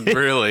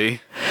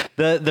 Really.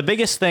 The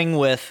biggest thing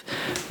with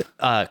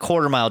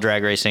quarter mile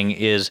drag racing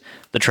is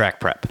the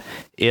track prep.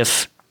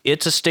 If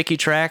it's a sticky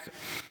track,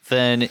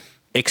 then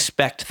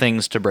expect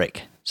things to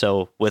break.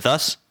 So with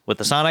us, with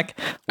the Sonic,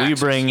 we Axles.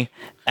 bring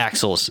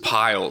axles,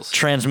 Piles.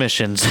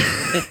 transmissions.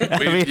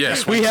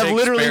 Yes, we have take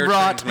literally spare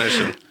brought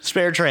transmission.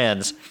 spare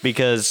trans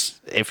because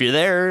if you're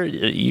there,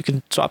 you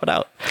can swap it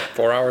out.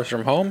 4 hours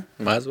from home,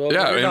 might as well.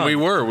 Yeah, get it and done. we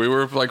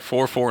were like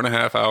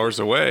 4.5 hours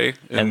away,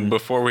 and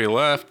before we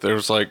left, there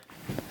was like,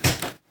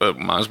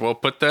 might as well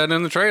put that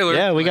in the trailer.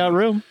 Yeah, we got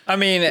room. I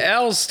mean,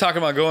 Al's talking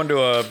about going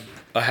to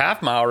a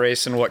half mile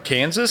race in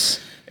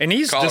Kansas? And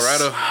he's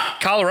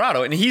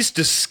Colorado, and he's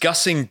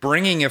discussing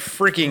bringing a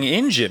freaking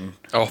engine.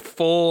 a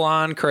full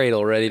on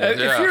cradle ready to. If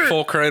Yeah, you're-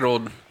 full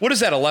cradled. What is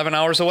that? 11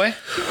 hours away?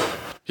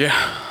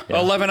 Yeah,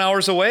 11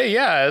 hours away.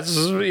 Yeah, it's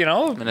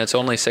And it's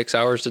only 6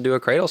 hours to do a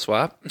cradle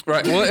swap.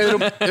 right.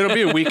 Well, it'll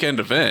be a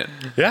weekend event.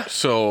 Yeah.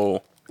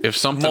 So if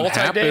something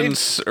Multi-day?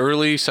 happens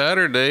early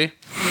Saturday,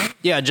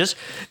 Yeah, just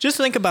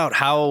think about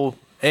how,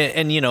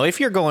 and if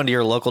you're going to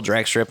your local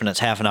drag strip and it's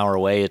half an hour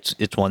away,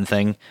 it's one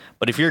thing.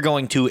 But if you're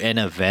going to an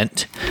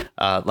event,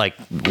 like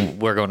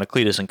we're going to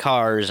Cletus and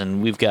Cars,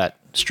 and we've got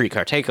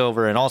Streetcar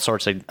Takeover and all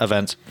sorts of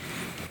events.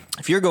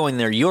 If you're going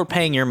there, you're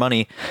paying your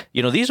money.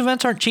 These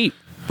events aren't cheap.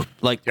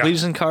 Like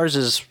Cletus and Cars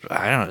is,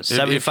 I don't know, if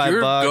 $75.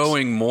 you're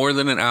going more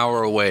than an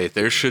hour away,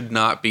 there should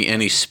not be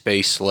any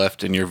space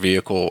left in your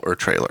vehicle or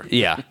trailer.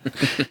 Yeah,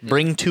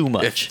 bring too If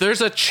much.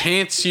 there's a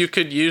chance you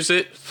could use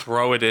it,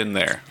 throw it in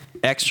there.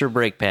 Extra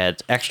brake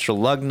pads, extra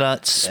lug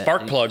nuts,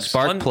 Spark plugs.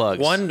 spark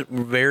plugs. One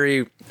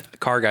very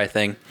car guy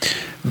thing.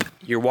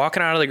 You're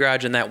walking out of the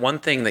garage, and that one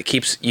thing that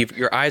keeps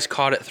your eyes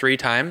caught it 3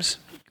 times.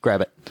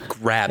 Grab it.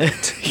 Grab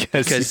it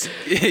because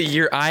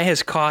your eye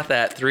has caught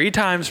that 3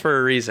 times for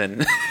a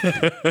reason.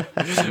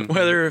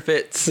 Whether if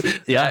it's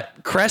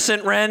that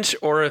crescent wrench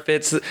or if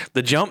it's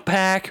the jump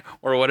pack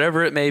or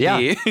whatever it may Yeah,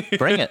 be.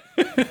 bring it.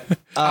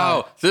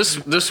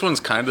 This one's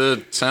kind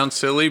of sounds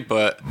silly,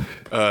 but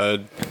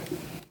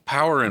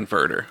power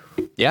inverter.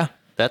 Yeah,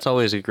 that's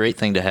always a great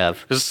thing to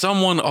have. Because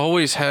someone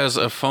always has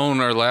a phone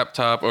or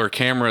laptop or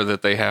camera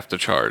that they have to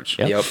charge.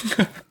 Yep.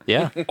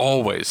 Yeah.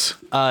 Always.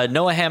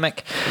 Noah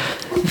Hammock,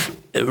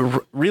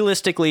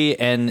 realistically,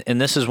 and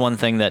this is one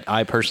thing that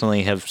I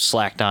personally have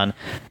slacked on,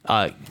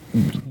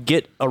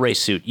 get a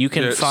race suit. You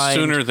can find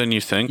sooner than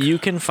you think. You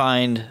can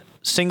find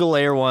single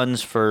layer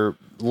ones for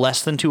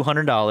less than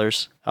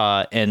 $200,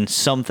 and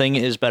something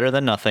is better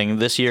than nothing.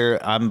 This year,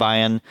 I'm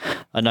buying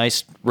a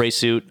nice race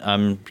suit.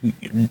 I'm,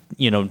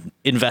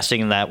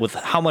 investing in that with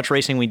how much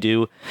racing we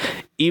do.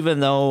 Even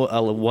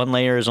though one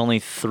layer is only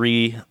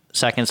 3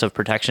 seconds of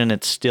protection,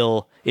 it's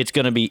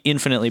going to be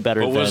infinitely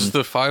better What than was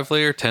the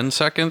 5-layer 10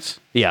 seconds?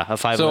 a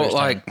 5 So layers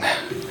like time.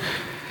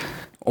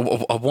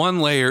 a 1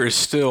 layer is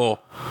still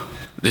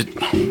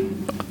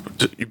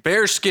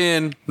bare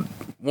skin,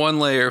 1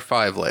 layer,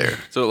 5 layer.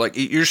 So like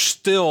you're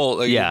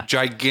still a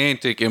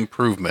gigantic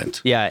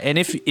improvement. Yeah, and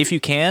if you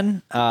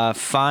can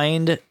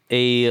find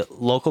a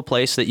local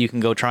place that you can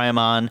go try them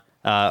on.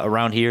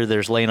 Around here,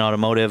 there's Lane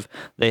Automotive.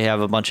 They have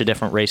a bunch of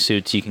different race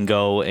suits. You can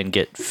go and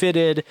get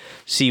fitted,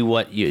 see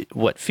what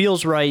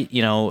feels right.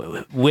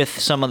 With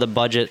some of the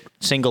budget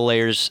single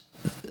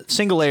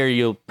layer,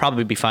 you'll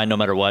probably be fine no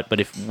matter what.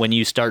 But when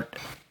you start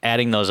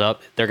adding those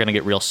up, they're going to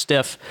get real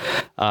stiff.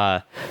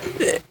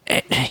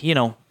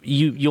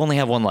 You only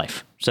have one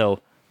life, so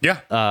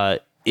Yeah.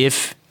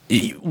 if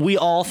we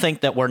all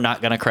think that we're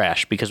not going to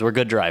crash because we're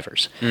good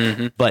drivers,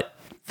 but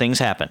things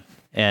happen.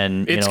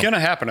 And It's going to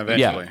happen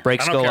eventually. Yeah,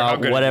 brakes I don't go care how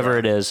out, good you whatever are.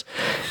 it is.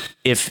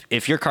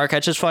 If your car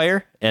catches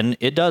fire, and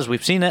it does,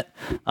 we've seen it.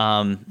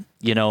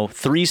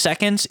 3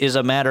 seconds is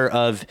a matter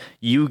of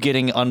you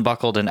getting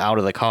unbuckled and out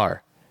of the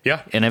car.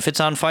 Yeah. And if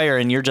it's on fire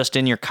and you're just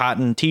in your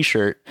cotton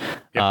T-shirt,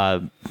 It's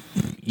not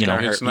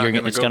it's gonna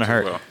going go to too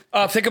hurt.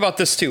 well. Think about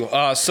this too.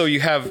 So you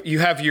have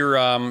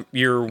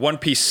your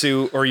one-piece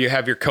suit, or you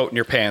have your coat and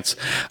your pants.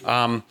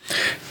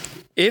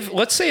 If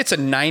let's say it's a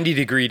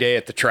 90-degree day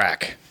at the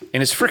track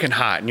and it's freaking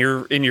hot and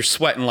you're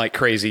sweating like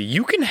crazy,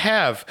 you can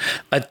have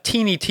a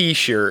teeny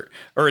T-shirt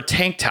or a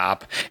tank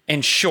top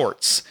and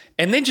shorts,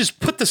 and then just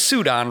put the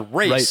suit on,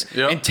 race, Right.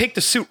 Yep. and take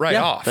the suit right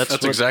Yeah, off.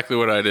 That's exactly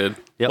what I did.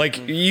 Yep.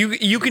 Like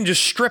you can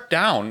just strip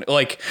down.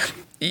 Like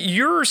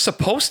you're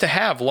supposed to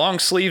have long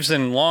sleeves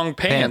and long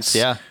pants.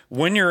 Yeah.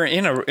 When you're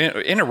in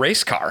a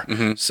race car.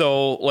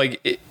 So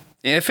like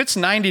if it's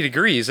 90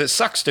 degrees, it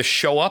sucks to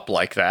show up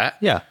like that.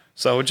 Yeah.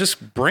 So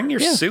just bring your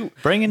suit.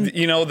 Bring in-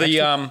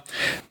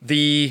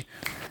 the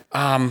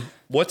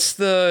what's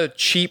the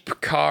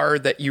cheap car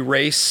that you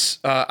race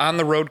on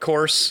the road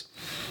course?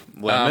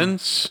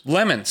 Lemons.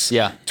 Lemons.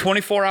 Yeah.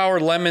 24-hour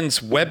Lemons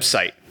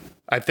website.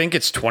 I think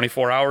it's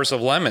 24 hours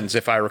of Lemons,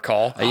 if I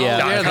recall.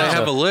 Yeah, they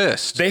have a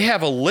list. They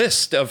have a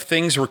list of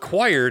things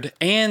required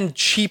and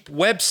cheap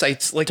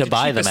websites, like To the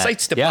buy cheapest them at.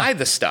 sites to Yeah. buy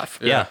the stuff.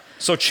 Yeah.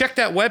 So check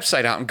that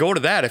website out and go to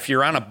that if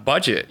you're on a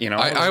budget.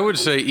 I would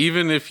say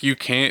even if you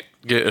can't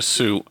get a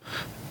suit,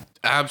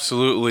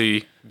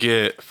 absolutely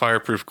get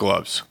fireproof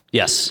gloves.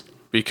 Yes.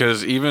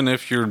 Because even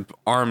if your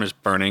arm is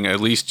burning, at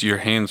least your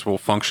hands will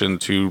function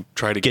to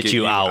try to get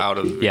you out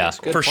of the Yeah.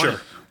 vehicle. for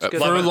sure.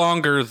 For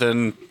longer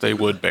than they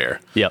would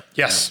bear. Yep.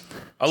 Yes.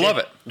 I love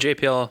it.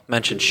 JPL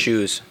mentioned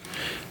shoes.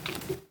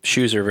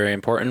 Shoes are very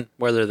important,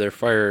 whether they're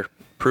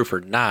fireproof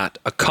or not.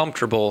 A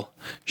comfortable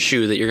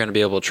shoe that you're going to be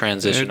able to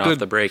transition off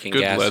the brake and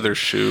good gas. leather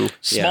shoe.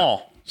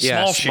 Small.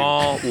 Yeah, Small shoe.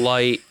 small,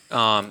 light.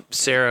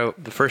 Sarah,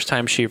 the first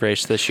time she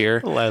raced this year,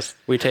 Les.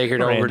 we take her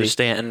over Randy. to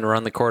Stanton to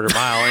run the quarter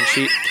mile, and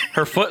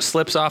her foot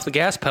slips off the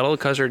gas pedal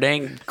because her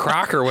dang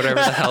Croc or whatever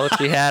the hell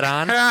she had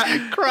on.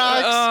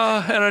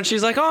 Crocs. And then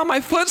she's like, "Oh,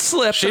 my foot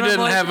slipped." She And I'm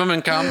didn't like, have them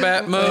in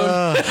combat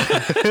mode.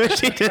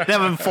 She didn't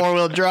have him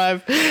 4-wheel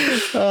drive.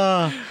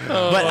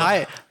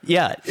 But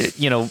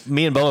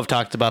me and Bo have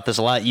talked about this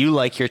a lot. You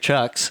like your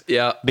Chucks.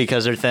 Yeah.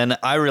 Because they're thin.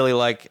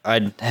 I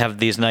have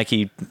these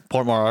Nike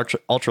Portmore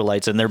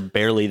Ultralights, and they're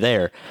barely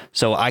there.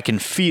 So I can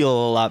feel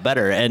a lot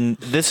better. And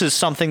this is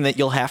something that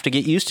you'll have to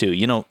get used to.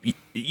 You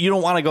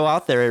don't want to go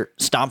out there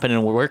stomping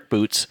in work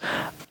boots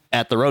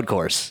at the road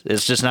course.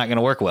 It's just not going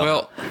to work well.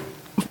 Well,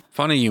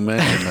 funny you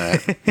mentioned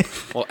that.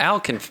 Well,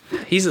 Al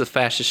he's the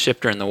fastest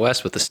shifter in the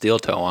West with the steel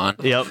toe on.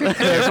 Yep.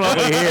 There's what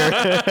we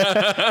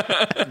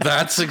hear.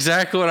 That's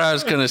exactly what I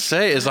was going to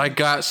say is I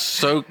got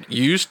so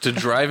used to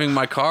driving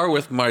my car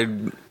with my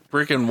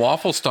freaking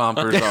waffle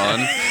stompers on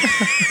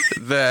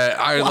that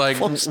I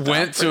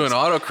went to an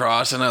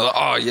autocross and I was like,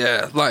 oh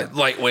yeah,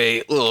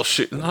 lightweight little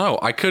shit. No,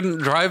 I couldn't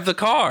drive the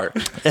car.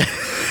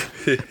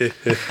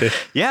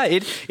 Yeah,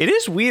 it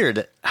is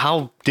weird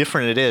how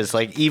different it is.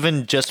 Like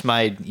even just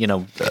my,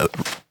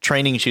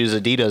 training shoes,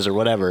 Adidas or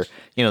whatever,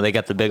 they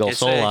got the big old It's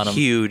sole a on them.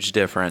 huge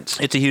difference.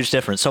 It's a huge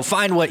difference. So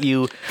find what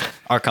you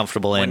are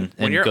comfortable in When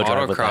and you're go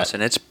drive with that.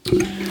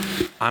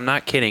 autocrossing, I'm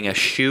not kidding, a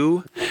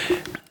shoe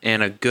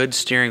and a good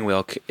steering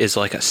wheel is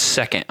like a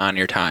second on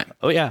your time.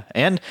 Oh yeah,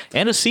 and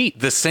a seat.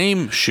 The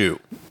same shoe.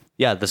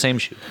 Yeah, the same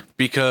shoe.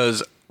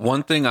 Because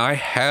one thing I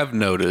have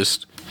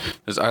noticed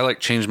is I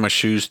change my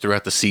shoes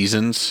throughout the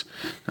seasons.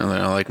 And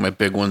I like my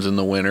big ones in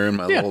the winter and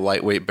my little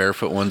lightweight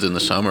barefoot ones in the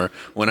summer.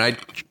 When I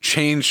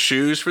change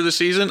shoes for the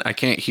season, I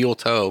can't heel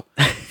toe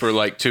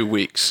for 2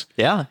 weeks.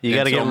 Yeah, you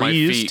got to get Until my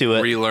reused feet to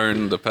it.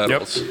 relearn the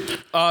pedals.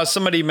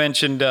 Somebody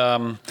mentioned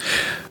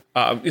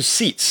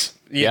seats.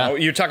 Yeah.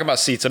 You're talking about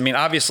seats. I mean,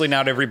 obviously,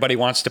 not everybody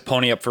wants to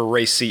pony up for a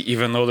race seat,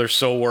 even though they're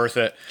so worth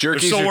it.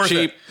 Jerkies they're so are worth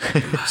cheap.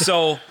 It.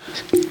 So,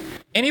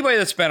 anybody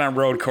that's been on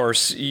road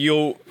course,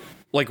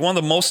 one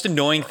of the most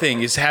annoying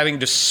thing is having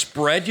to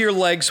spread your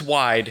legs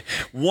wide,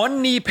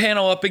 one knee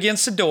panel up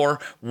against the door,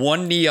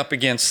 one knee up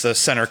against the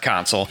center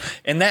console.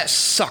 And that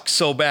sucks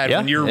so bad Yeah,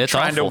 when you're it's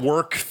trying awful. to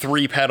work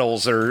 3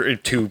 pedals or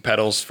 2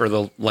 pedals for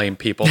the lame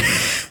people.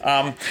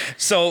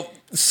 So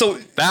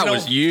That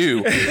was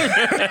you.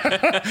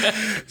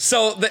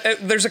 So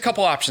there's a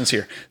couple options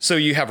here. So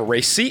you have a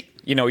race seat.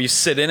 You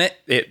sit in it.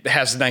 It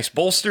has nice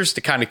bolsters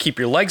to kind of keep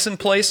your legs in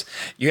place.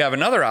 You have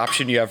another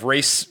option. You have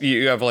race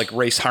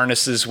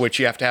harnesses, which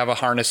you have to have a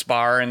harness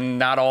bar, and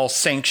not all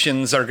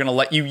sanctions are going to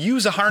let you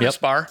use a harness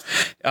bar.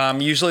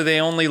 Usually, they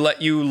only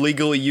let you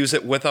legally use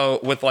it with a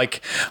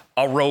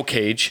roll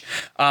cage.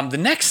 The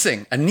next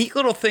thing, a neat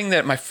little thing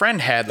that my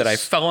friend had that I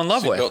fell in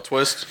love with. Belt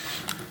twist.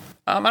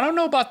 I don't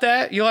know about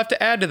that. You'll have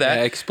to add to that.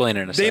 Yeah, explain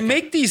it in a They second.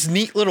 make these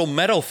neat little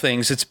metal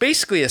things. It's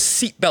basically a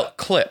seatbelt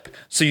clip.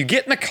 So you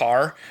get in the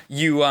car,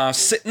 you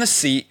sit in the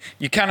seat,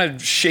 you kind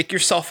of shake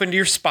yourself into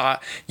your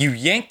spot, you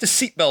yank the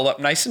seatbelt up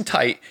nice and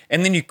tight,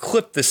 and then you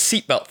clip the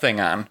seatbelt thing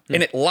on,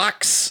 and it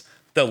locks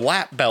the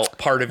lap belt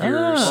part of your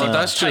seatbelt. Well,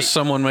 that's just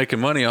someone making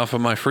money off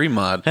of my free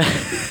mod.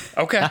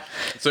 Okay.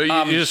 So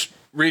you just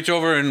reach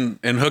over and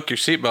hook your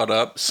seatbelt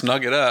up,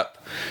 snug it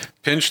up,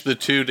 pinch the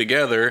two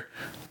together,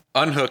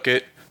 unhook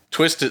it,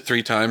 twist it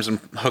 3 times, and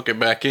hook it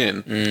back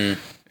in.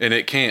 And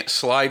it can't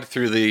slide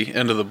through the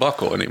end of the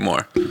buckle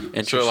anymore.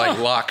 And so it like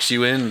locks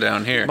you in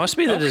down here. Must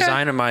be the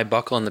design of my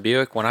buckle in the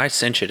Buick. When I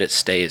cinch it, it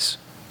stays.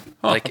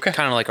 okay.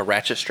 Kind of like a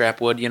ratchet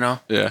strap would, you know?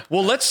 Yeah.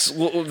 Well,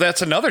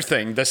 that's another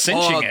thing, the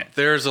cinching it.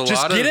 There's a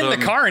just lot of get in the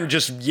them- car and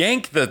just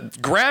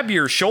grab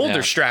your shoulder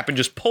Yeah. strap and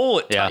just pull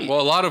it Yeah. tight.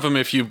 Well, a lot of them,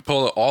 if you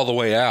pull it all the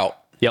way out,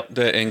 Yep.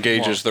 that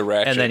engages the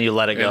ratchet. and then you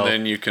let it go. And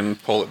then you can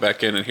pull it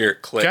back in and hear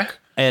it click. Okay.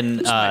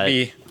 And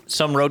be-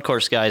 some road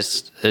course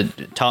guys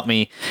taught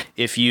me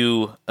if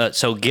you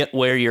so get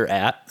where you're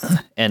at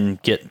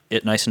and get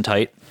it nice and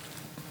tight,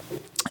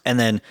 and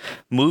then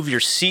move your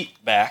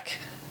seat back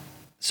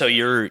so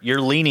you're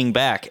leaning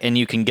back, and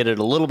you can get it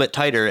a little bit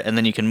tighter, and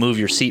then you can move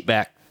your seat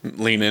back,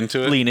 Lean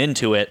into it. lean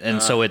into it,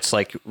 and so it's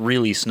like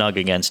really snug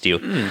against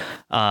you.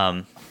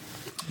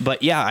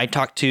 But yeah, I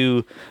talked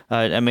to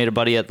I made a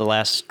buddy at the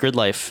last Grid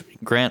Life,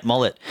 Grant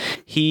Mullet.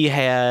 He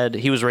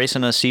was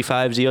racing a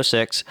C5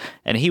 Z06,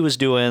 and he was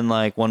doing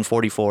like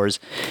 144s.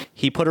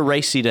 He put a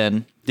race seat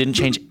in, didn't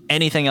change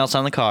anything else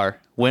on the car,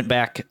 went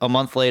back a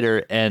month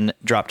later and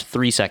dropped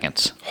 3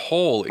 seconds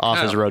Holy off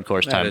cow. his road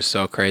course That time. is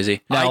so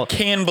crazy. Now, I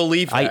can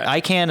believe that. I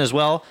can as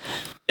well,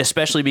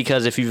 especially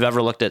because if you've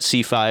ever looked at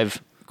C5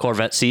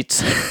 Corvette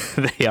seats,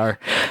 they are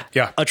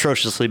Yeah.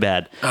 atrociously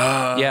bad.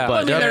 Yeah,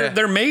 but- I mean,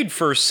 they're made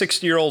for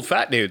 60-year-old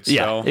fat dudes.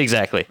 Yeah, So.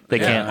 exactly. They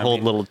can't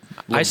hold little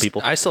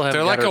people. I still haven't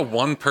They're like got a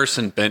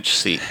one-person bench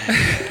seat.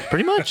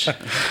 Pretty much.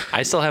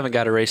 I still haven't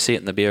got a race seat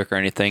in the Buick or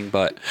anything,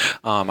 but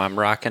I'm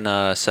rocking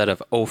a set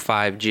of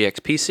 05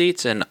 GXP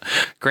seats. And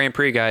Grand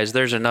Prix guys,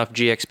 there's enough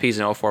GXPs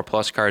and 04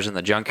 Plus cars in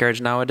the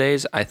junkyards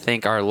nowadays. I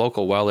think our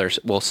local welders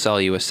will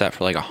sell you a set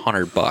for like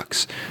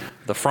 $100,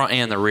 the front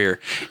and the rear.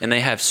 And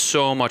they have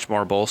so much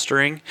more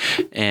bolstering,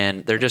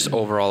 and they're just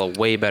overall a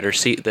way better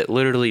seat that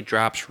literally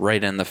drops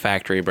right in the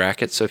factory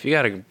bracket. So if you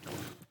got a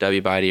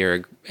W-body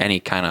or any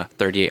kind of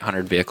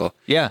 3800 vehicle,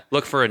 Yeah.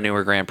 look for a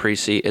newer Grand Prix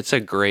seat. It's a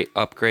great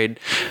upgrade,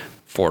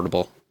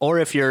 affordable. Or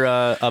if you're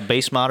a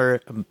base model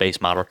Very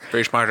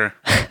smarter.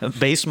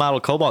 base model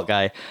Cobalt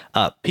guy,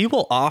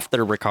 people off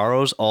their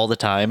Recaros all the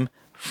time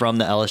from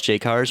the LSJ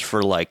cars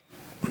for like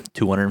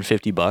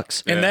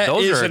 $250. And that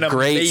Those is are an a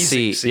great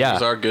amazing seat. Yeah.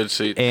 Those are good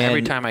seats. And,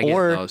 Every time I get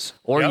or, those.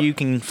 Or Yep. you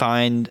can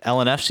find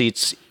LNF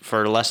seats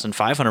for less than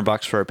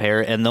 $500 for a pair,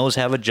 and those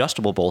have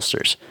adjustable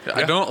bolsters.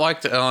 I don't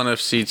like the LNF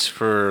seats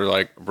for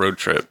like road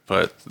trip,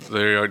 but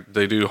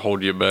they do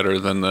hold you better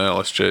than the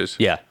LSJs.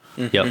 Yeah.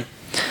 Yep.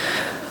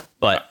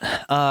 But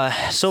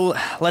so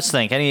let's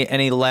think.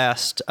 Any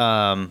last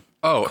quarter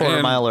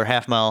and, mile or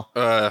half mile?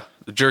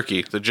 The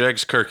jerky, the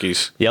Jegs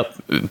Kirkies. Yep.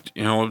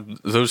 You know,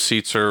 those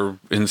seats are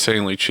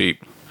insanely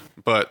cheap,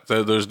 but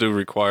those do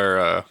require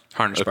a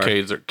Harness bar.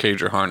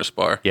 cage or harness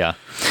bar. Yeah.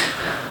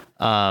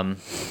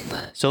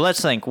 So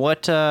let's think.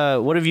 What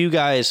have you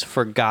guys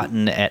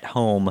forgotten at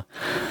home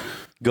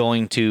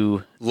going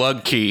to?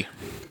 Lug key.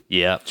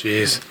 Yep.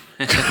 Jeez.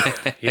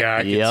 Yeah,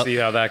 I can Yep. see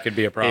how that could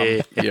be a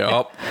problem.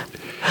 Yep.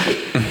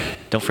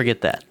 Don't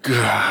forget that.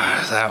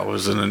 That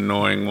was an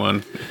annoying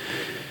one.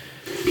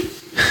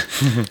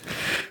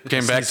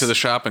 Came back to the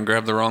shop and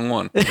grabbed the wrong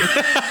one.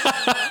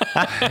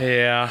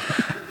 Yeah.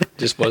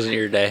 Just wasn't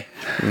your day.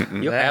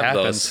 You'll That have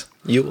happens. those.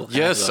 You will.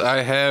 Yes,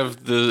 I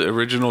have the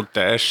original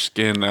dash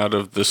skin out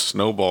of the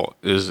Snowball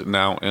is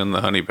now in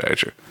the Honey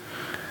Badger.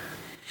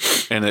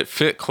 And it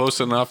fit close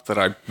enough that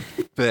I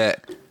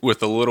bet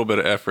with a little bit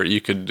of effort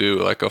you could do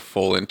like a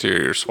full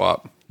interior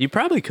swap. You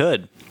probably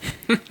could.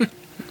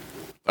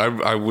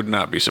 I would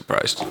not be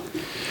surprised.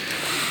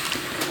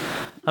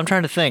 I'm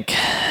trying to think.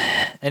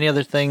 Any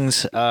other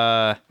things?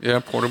 Yeah,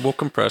 portable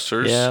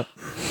compressors. Yeah.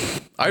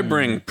 I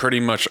bring pretty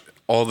much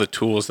all the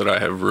tools that I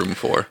have room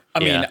for. I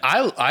mean,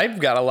 Yeah. I've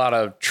got a lot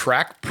of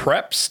track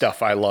prep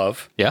stuff I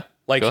love. Yeah.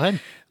 Like, Go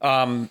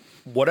ahead.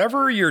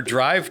 Whatever your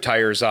drive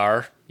tires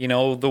are, you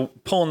know,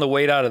 pulling the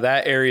weight out of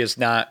that area is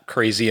not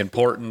crazy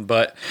important.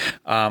 But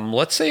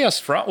let's say us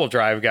front wheel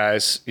drive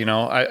guys, you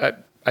know,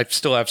 I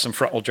still have some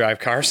front wheel drive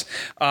cars.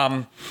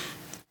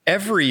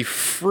 Every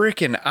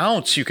freaking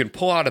ounce you can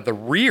pull out of the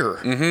rear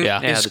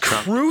Yeah. is the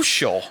trunk.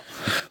 crucial.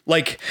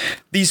 Like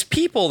these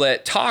people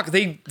that talk,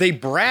 they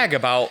brag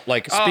about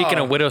like Speaking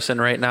oh, of Widowson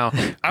right now,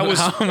 I was-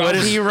 what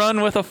did he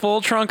run with a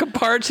full trunk of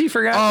parts he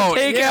forgot to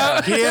take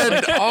out? He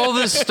had all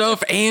this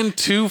stuff and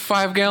 2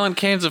 5-gallon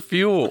cans of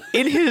fuel.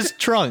 In his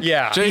trunk.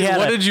 Yeah. Jake, had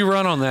what a- did you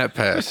run on that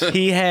pass? And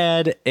He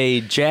had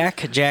a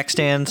jack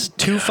stands,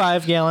 2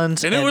 5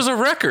 gallons. it was a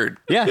record.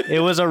 Yeah,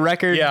 it was a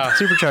record Yeah.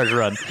 supercharged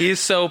run.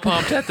 He's so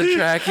pumped at the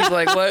track. back. He's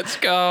like, let's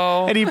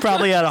go. And he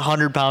probably had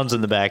 100 pounds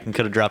in the back and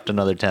could have dropped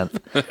another tenth.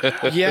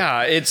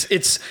 Yeah,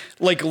 it's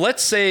like,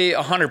 let's say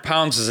 100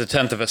 pounds is a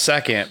tenth of a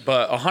second,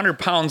 but 100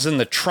 pounds in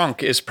the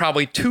trunk is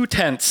probably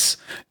 2/10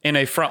 in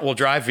a front wheel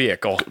drive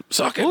vehicle.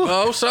 Suck it,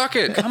 Bo. Suck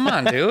it. Come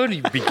on, dude,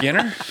 you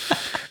beginner.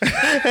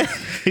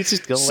 He's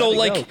just gonna So let it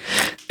like go.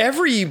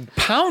 every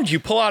pound you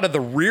pull out of the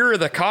rear of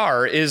the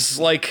car is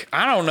like,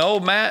 I don't know,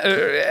 Matt,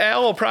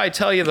 Al will probably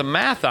tell you the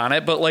math on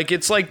it, but like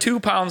it's like 2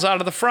 pounds out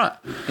of the front.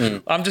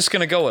 I'm just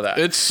gonna go with that.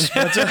 It's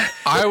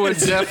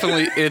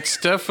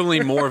definitely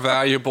more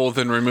valuable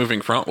than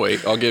removing front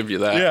weight. I'll give you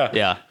that.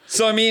 Yeah.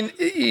 So I mean,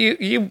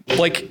 you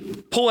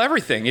like pull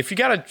everything. If you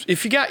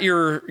got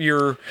your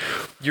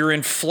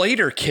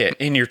inflator kit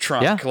in your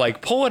trunk, Yeah.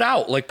 like pull it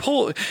out. Like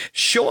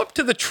show up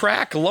to the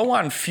track low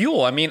on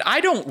fuel. I mean,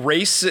 I don't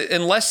race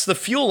unless the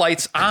fuel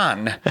light's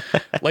on.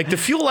 Like the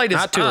fuel light is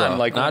Not too on. low.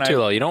 Like Not when too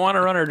low. You don't want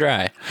to run her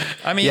dry.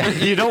 I mean, Yeah,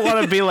 you don't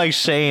want to be like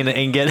Shane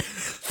and get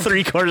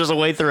 3/4 of the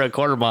way through a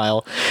quarter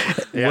mile,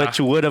 Yeah. which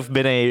would have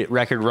been a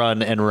record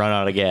run and run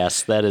out of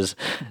gas. That is,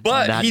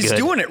 but not he's good.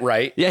 doing it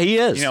right. Yeah, he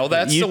is. You know,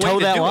 that's you the way toe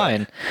to that do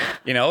line. it.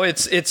 You know,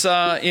 it's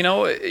you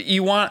know,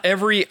 you want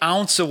every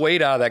ounce of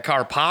weight out of that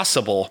car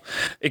possible,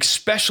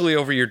 especially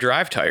over your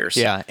drive tires.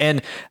 Yeah,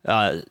 and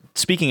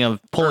speaking of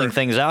pulling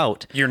things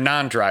out, Your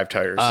non-drive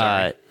tires.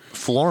 sorry.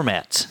 floor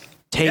mats.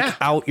 Take Yeah.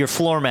 out your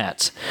floor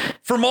mats.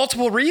 For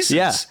multiple reasons.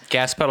 Yeah.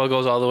 Gas pedal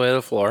goes all the way to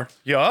the floor.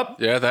 Yup.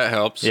 Yeah, that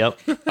helps. Yep.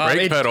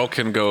 Brake it- pedal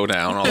can go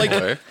down all the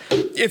way.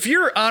 If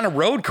you're on a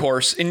road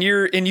course and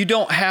you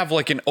don't have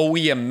like an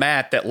OEM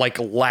mat that like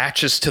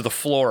latches to the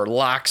floor,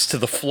 locks to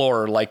the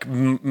floor, like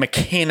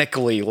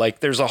mechanically,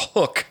 like there's a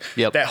hook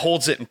Yep. that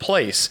holds it in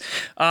place.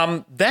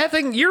 That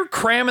thing, you're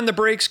cramming the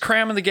brakes,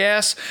 cramming the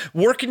gas,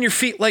 working your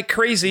feet like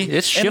crazy.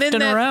 It's and then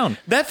shifting around.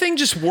 That thing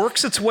just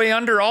works its way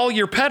under all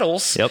your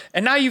pedals. Yep.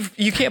 And now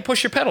you can't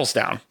push your pedals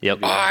down. Yep.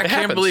 Oh, I can't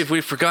happens. believe we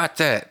forgot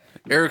that.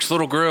 Eric's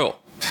little grill.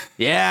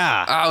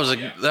 Yeah. That was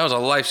a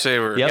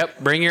lifesaver. Yep.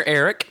 Bring your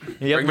Eric.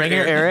 Yep. Bring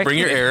your Eric. Bring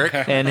your Eric.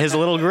 and his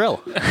little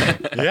grill.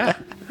 Yeah.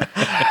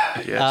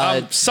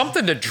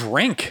 Something to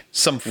drink.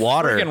 Some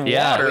Water, friggin'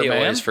 yeah. water, We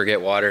man. always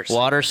forget waters.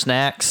 Water,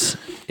 snacks.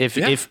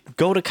 If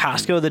go to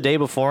Costco the day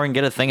before and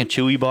get a thing of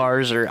Chewy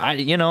bars, or I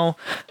don't know,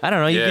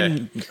 you Yeah.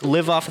 can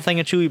live off a thing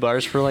of Chewy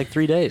bars for like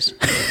 3 days.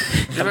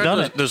 I've done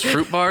it. Those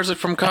fruit bars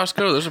from Costco,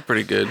 those are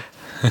pretty good.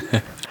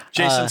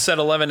 Jason said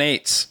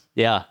 11/8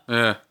 Yeah.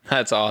 Yeah.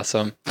 That's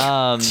awesome.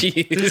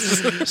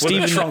 Jeez.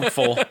 with a trunk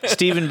full.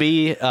 Stephen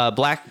B.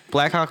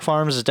 Blackhawk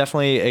Farms is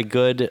definitely a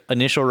good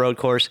initial road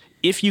course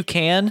if you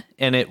can,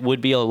 and it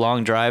would be a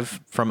long drive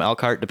from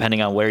Elkhart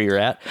depending on where you're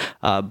at.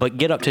 But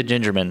get up to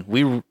Gingerman.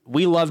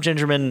 We love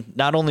Gingerman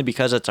not only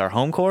because it's our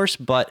home course,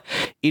 but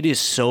it is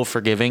so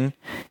forgiving.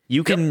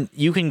 You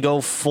can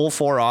go full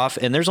 4 off,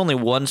 and there's only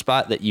one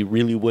spot that you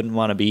really wouldn't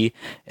want to be,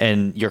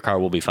 and your car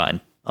will be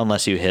fine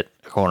unless you hit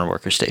a corner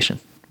worker station,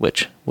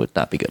 which would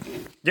not be good.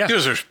 Yeah.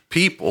 Because there's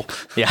people.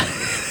 Yeah.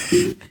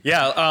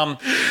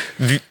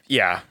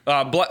 Yeah.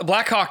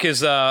 Blackhawk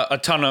is a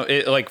ton of,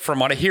 like, from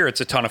what I hear, it's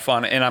a ton of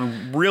fun. And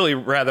I'm really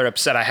rather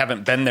upset I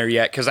haven't been there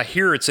yet because I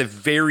hear it's a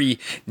very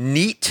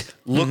neat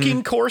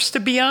looking course to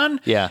be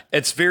on. Yeah.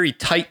 It's very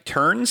tight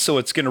turns. So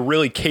it's going to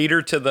really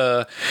cater to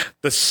the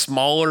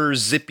smaller,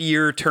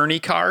 zippier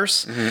turny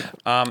cars.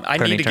 I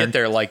need to turn. get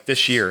there like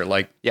this year.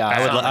 Like, Yeah,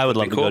 I would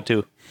love to go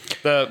too.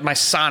 my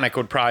Sonic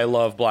would probably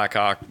love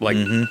Blackhawk, like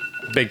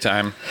big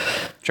time.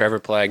 Driver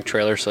Plag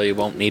trailer so you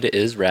won't need it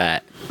is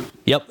right.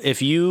 Yep.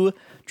 If you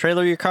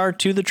trailer your car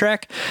to the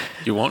track,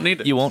 You won't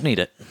need it. you won't need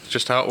it. It's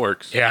just how it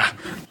works. Yeah.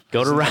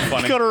 Go to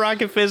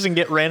Rocket Fizz and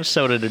get ranch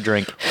soda to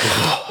drink.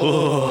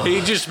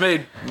 He just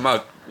made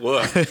my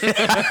what?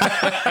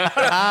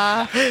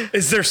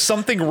 Is there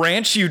something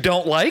ranch you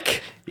don't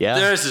like? Yeah.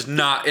 This is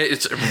not.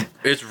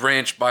 It's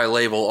ranch by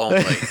label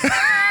only.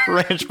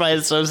 Ranch by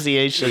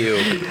association.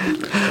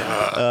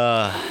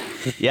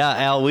 Yeah,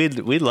 Al,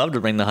 we'd love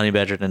to bring the Honey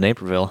Badger to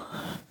Naperville.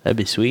 That'd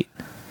be sweet.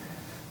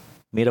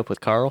 Meet up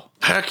with Carl.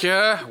 Heck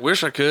yeah!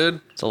 Wish I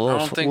could. It's a little- I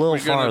don't think little we're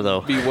gonna far,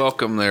 though. Be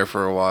welcome there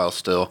for a while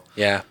still.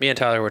 Yeah, me and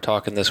Tyler were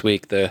talking this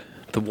week. The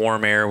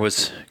warm air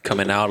was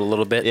coming out a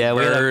little bit. Yeah,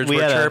 we had a- birds we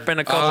were had a- chirping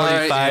a couple. I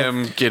 45.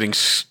 am getting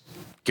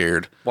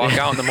scared. Walk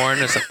out in the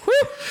morning, it's like,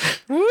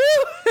 whoo,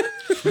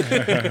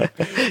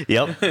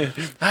 Yep.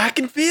 I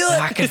can feel it.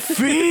 I can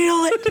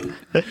feel it.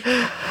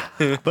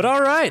 But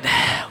all right,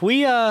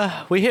 we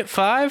hit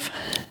 5.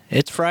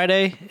 It's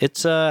Friday.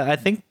 It's I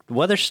think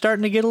weather's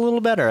starting to get a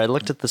little better. I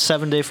looked at the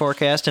 7-day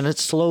forecast and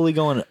it's slowly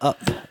going up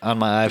on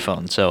my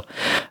iPhone. So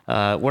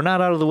we're not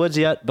out of the woods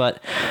yet,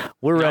 but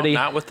we're No, ready.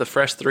 not with the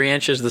fresh 3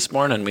 inches this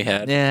morning we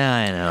had Yeah,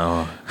 I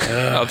know.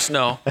 of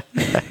snow.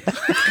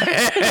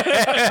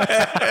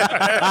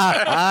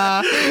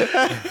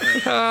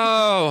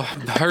 Oh,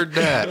 heard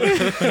that.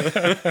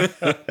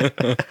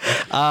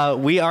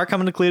 We are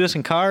coming to Cletus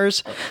and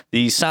Cars.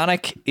 The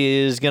Sonic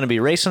is going to be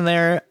racing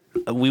there.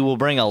 We will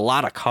bring a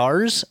lot of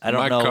cars. I don't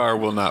My know car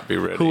will not be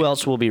ready. who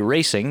else will be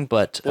racing,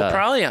 but Well,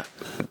 probably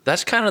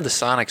that's kind of the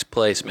Sonic's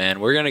place, man.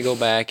 We're gonna go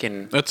back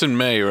and That's in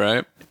May,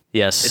 right?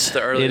 Yes. It's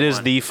the early It is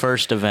one. the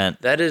first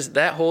event.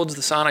 That holds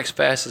the Sonic's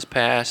fastest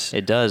pass.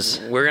 It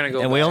does. We're gonna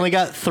go And we back. only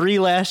got 3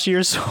 last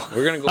year, so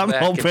We're gonna go I'm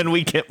back and- hoping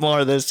we get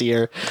more this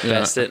year.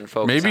 Best it and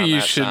focus Maybe on you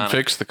that should Sonic.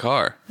 fix the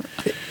car.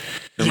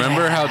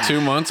 Remember how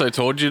 2 months I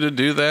told you to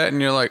do that,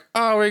 and you're like,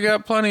 "Oh, we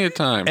got plenty of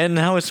time." And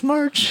now it's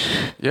March.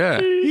 Yeah,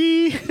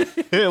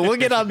 We'll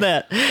get on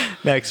that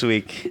next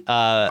week.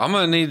 I'm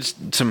gonna need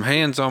some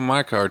hands on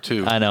my car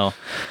too. I know.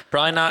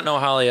 Probably not no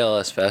Holly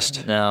LS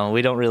Fest. No,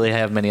 we don't really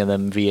have many of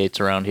them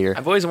V8s around here.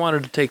 I've always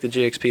wanted to take the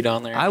GXP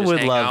down there. And I just would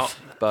hang love- out,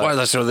 but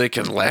Why? So they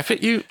can laugh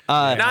at you?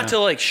 not to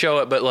like show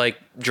it, but like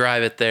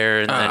drive it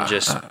there and then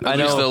just. At I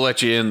least know. they'll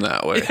let you in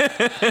that way.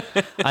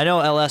 I know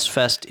LS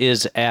Fest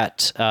is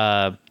at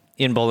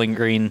in Bowling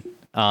Green.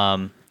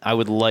 I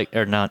would like,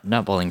 or not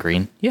Bowling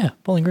Green. Yeah,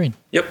 Bowling Green.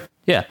 Yep.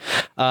 Yeah.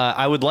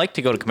 I would like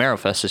to go to Camaro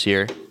Fest this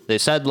year. They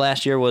said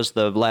last year was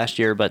the last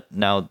year, but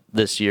now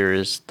this year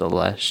is the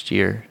last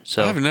year.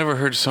 So I've never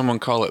heard someone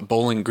call it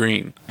Bowling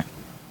Green.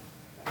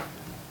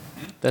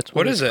 that's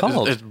What it's is it?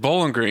 called. It's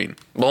Bowling Green.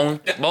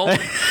 Bowling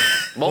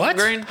What?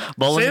 Green.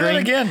 Bowling Say Green.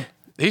 that again.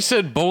 He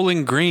said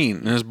Bowling Green,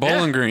 and it's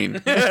Bowling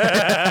Green.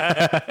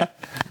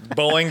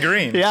 Bowling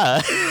Green.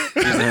 Yeah.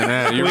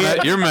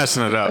 Yeah, you're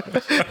messing it up.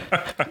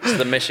 It's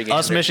the Michigan.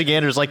 Us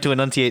Michiganders like to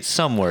enunciate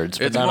some words,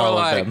 but It's not more all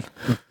like of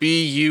them.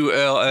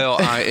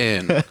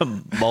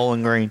 Bullin.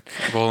 Bowling Green.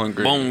 Bowling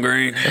Green. Bowling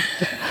Green.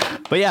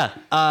 But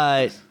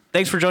yeah,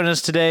 thanks for joining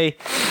us today.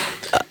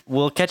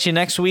 We'll catch you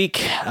next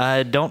week.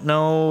 I don't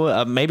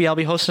know. Maybe I'll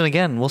be hosting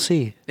again. We'll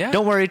see. Yeah.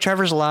 Don't worry.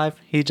 Trevor's alive.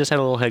 He just had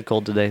a little head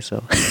cold today.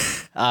 So,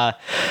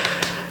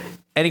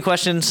 any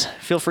questions,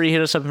 feel free to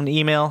hit us up in an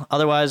email.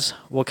 Otherwise,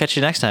 we'll catch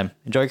you next time.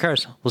 Enjoy your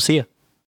cars. We'll see you.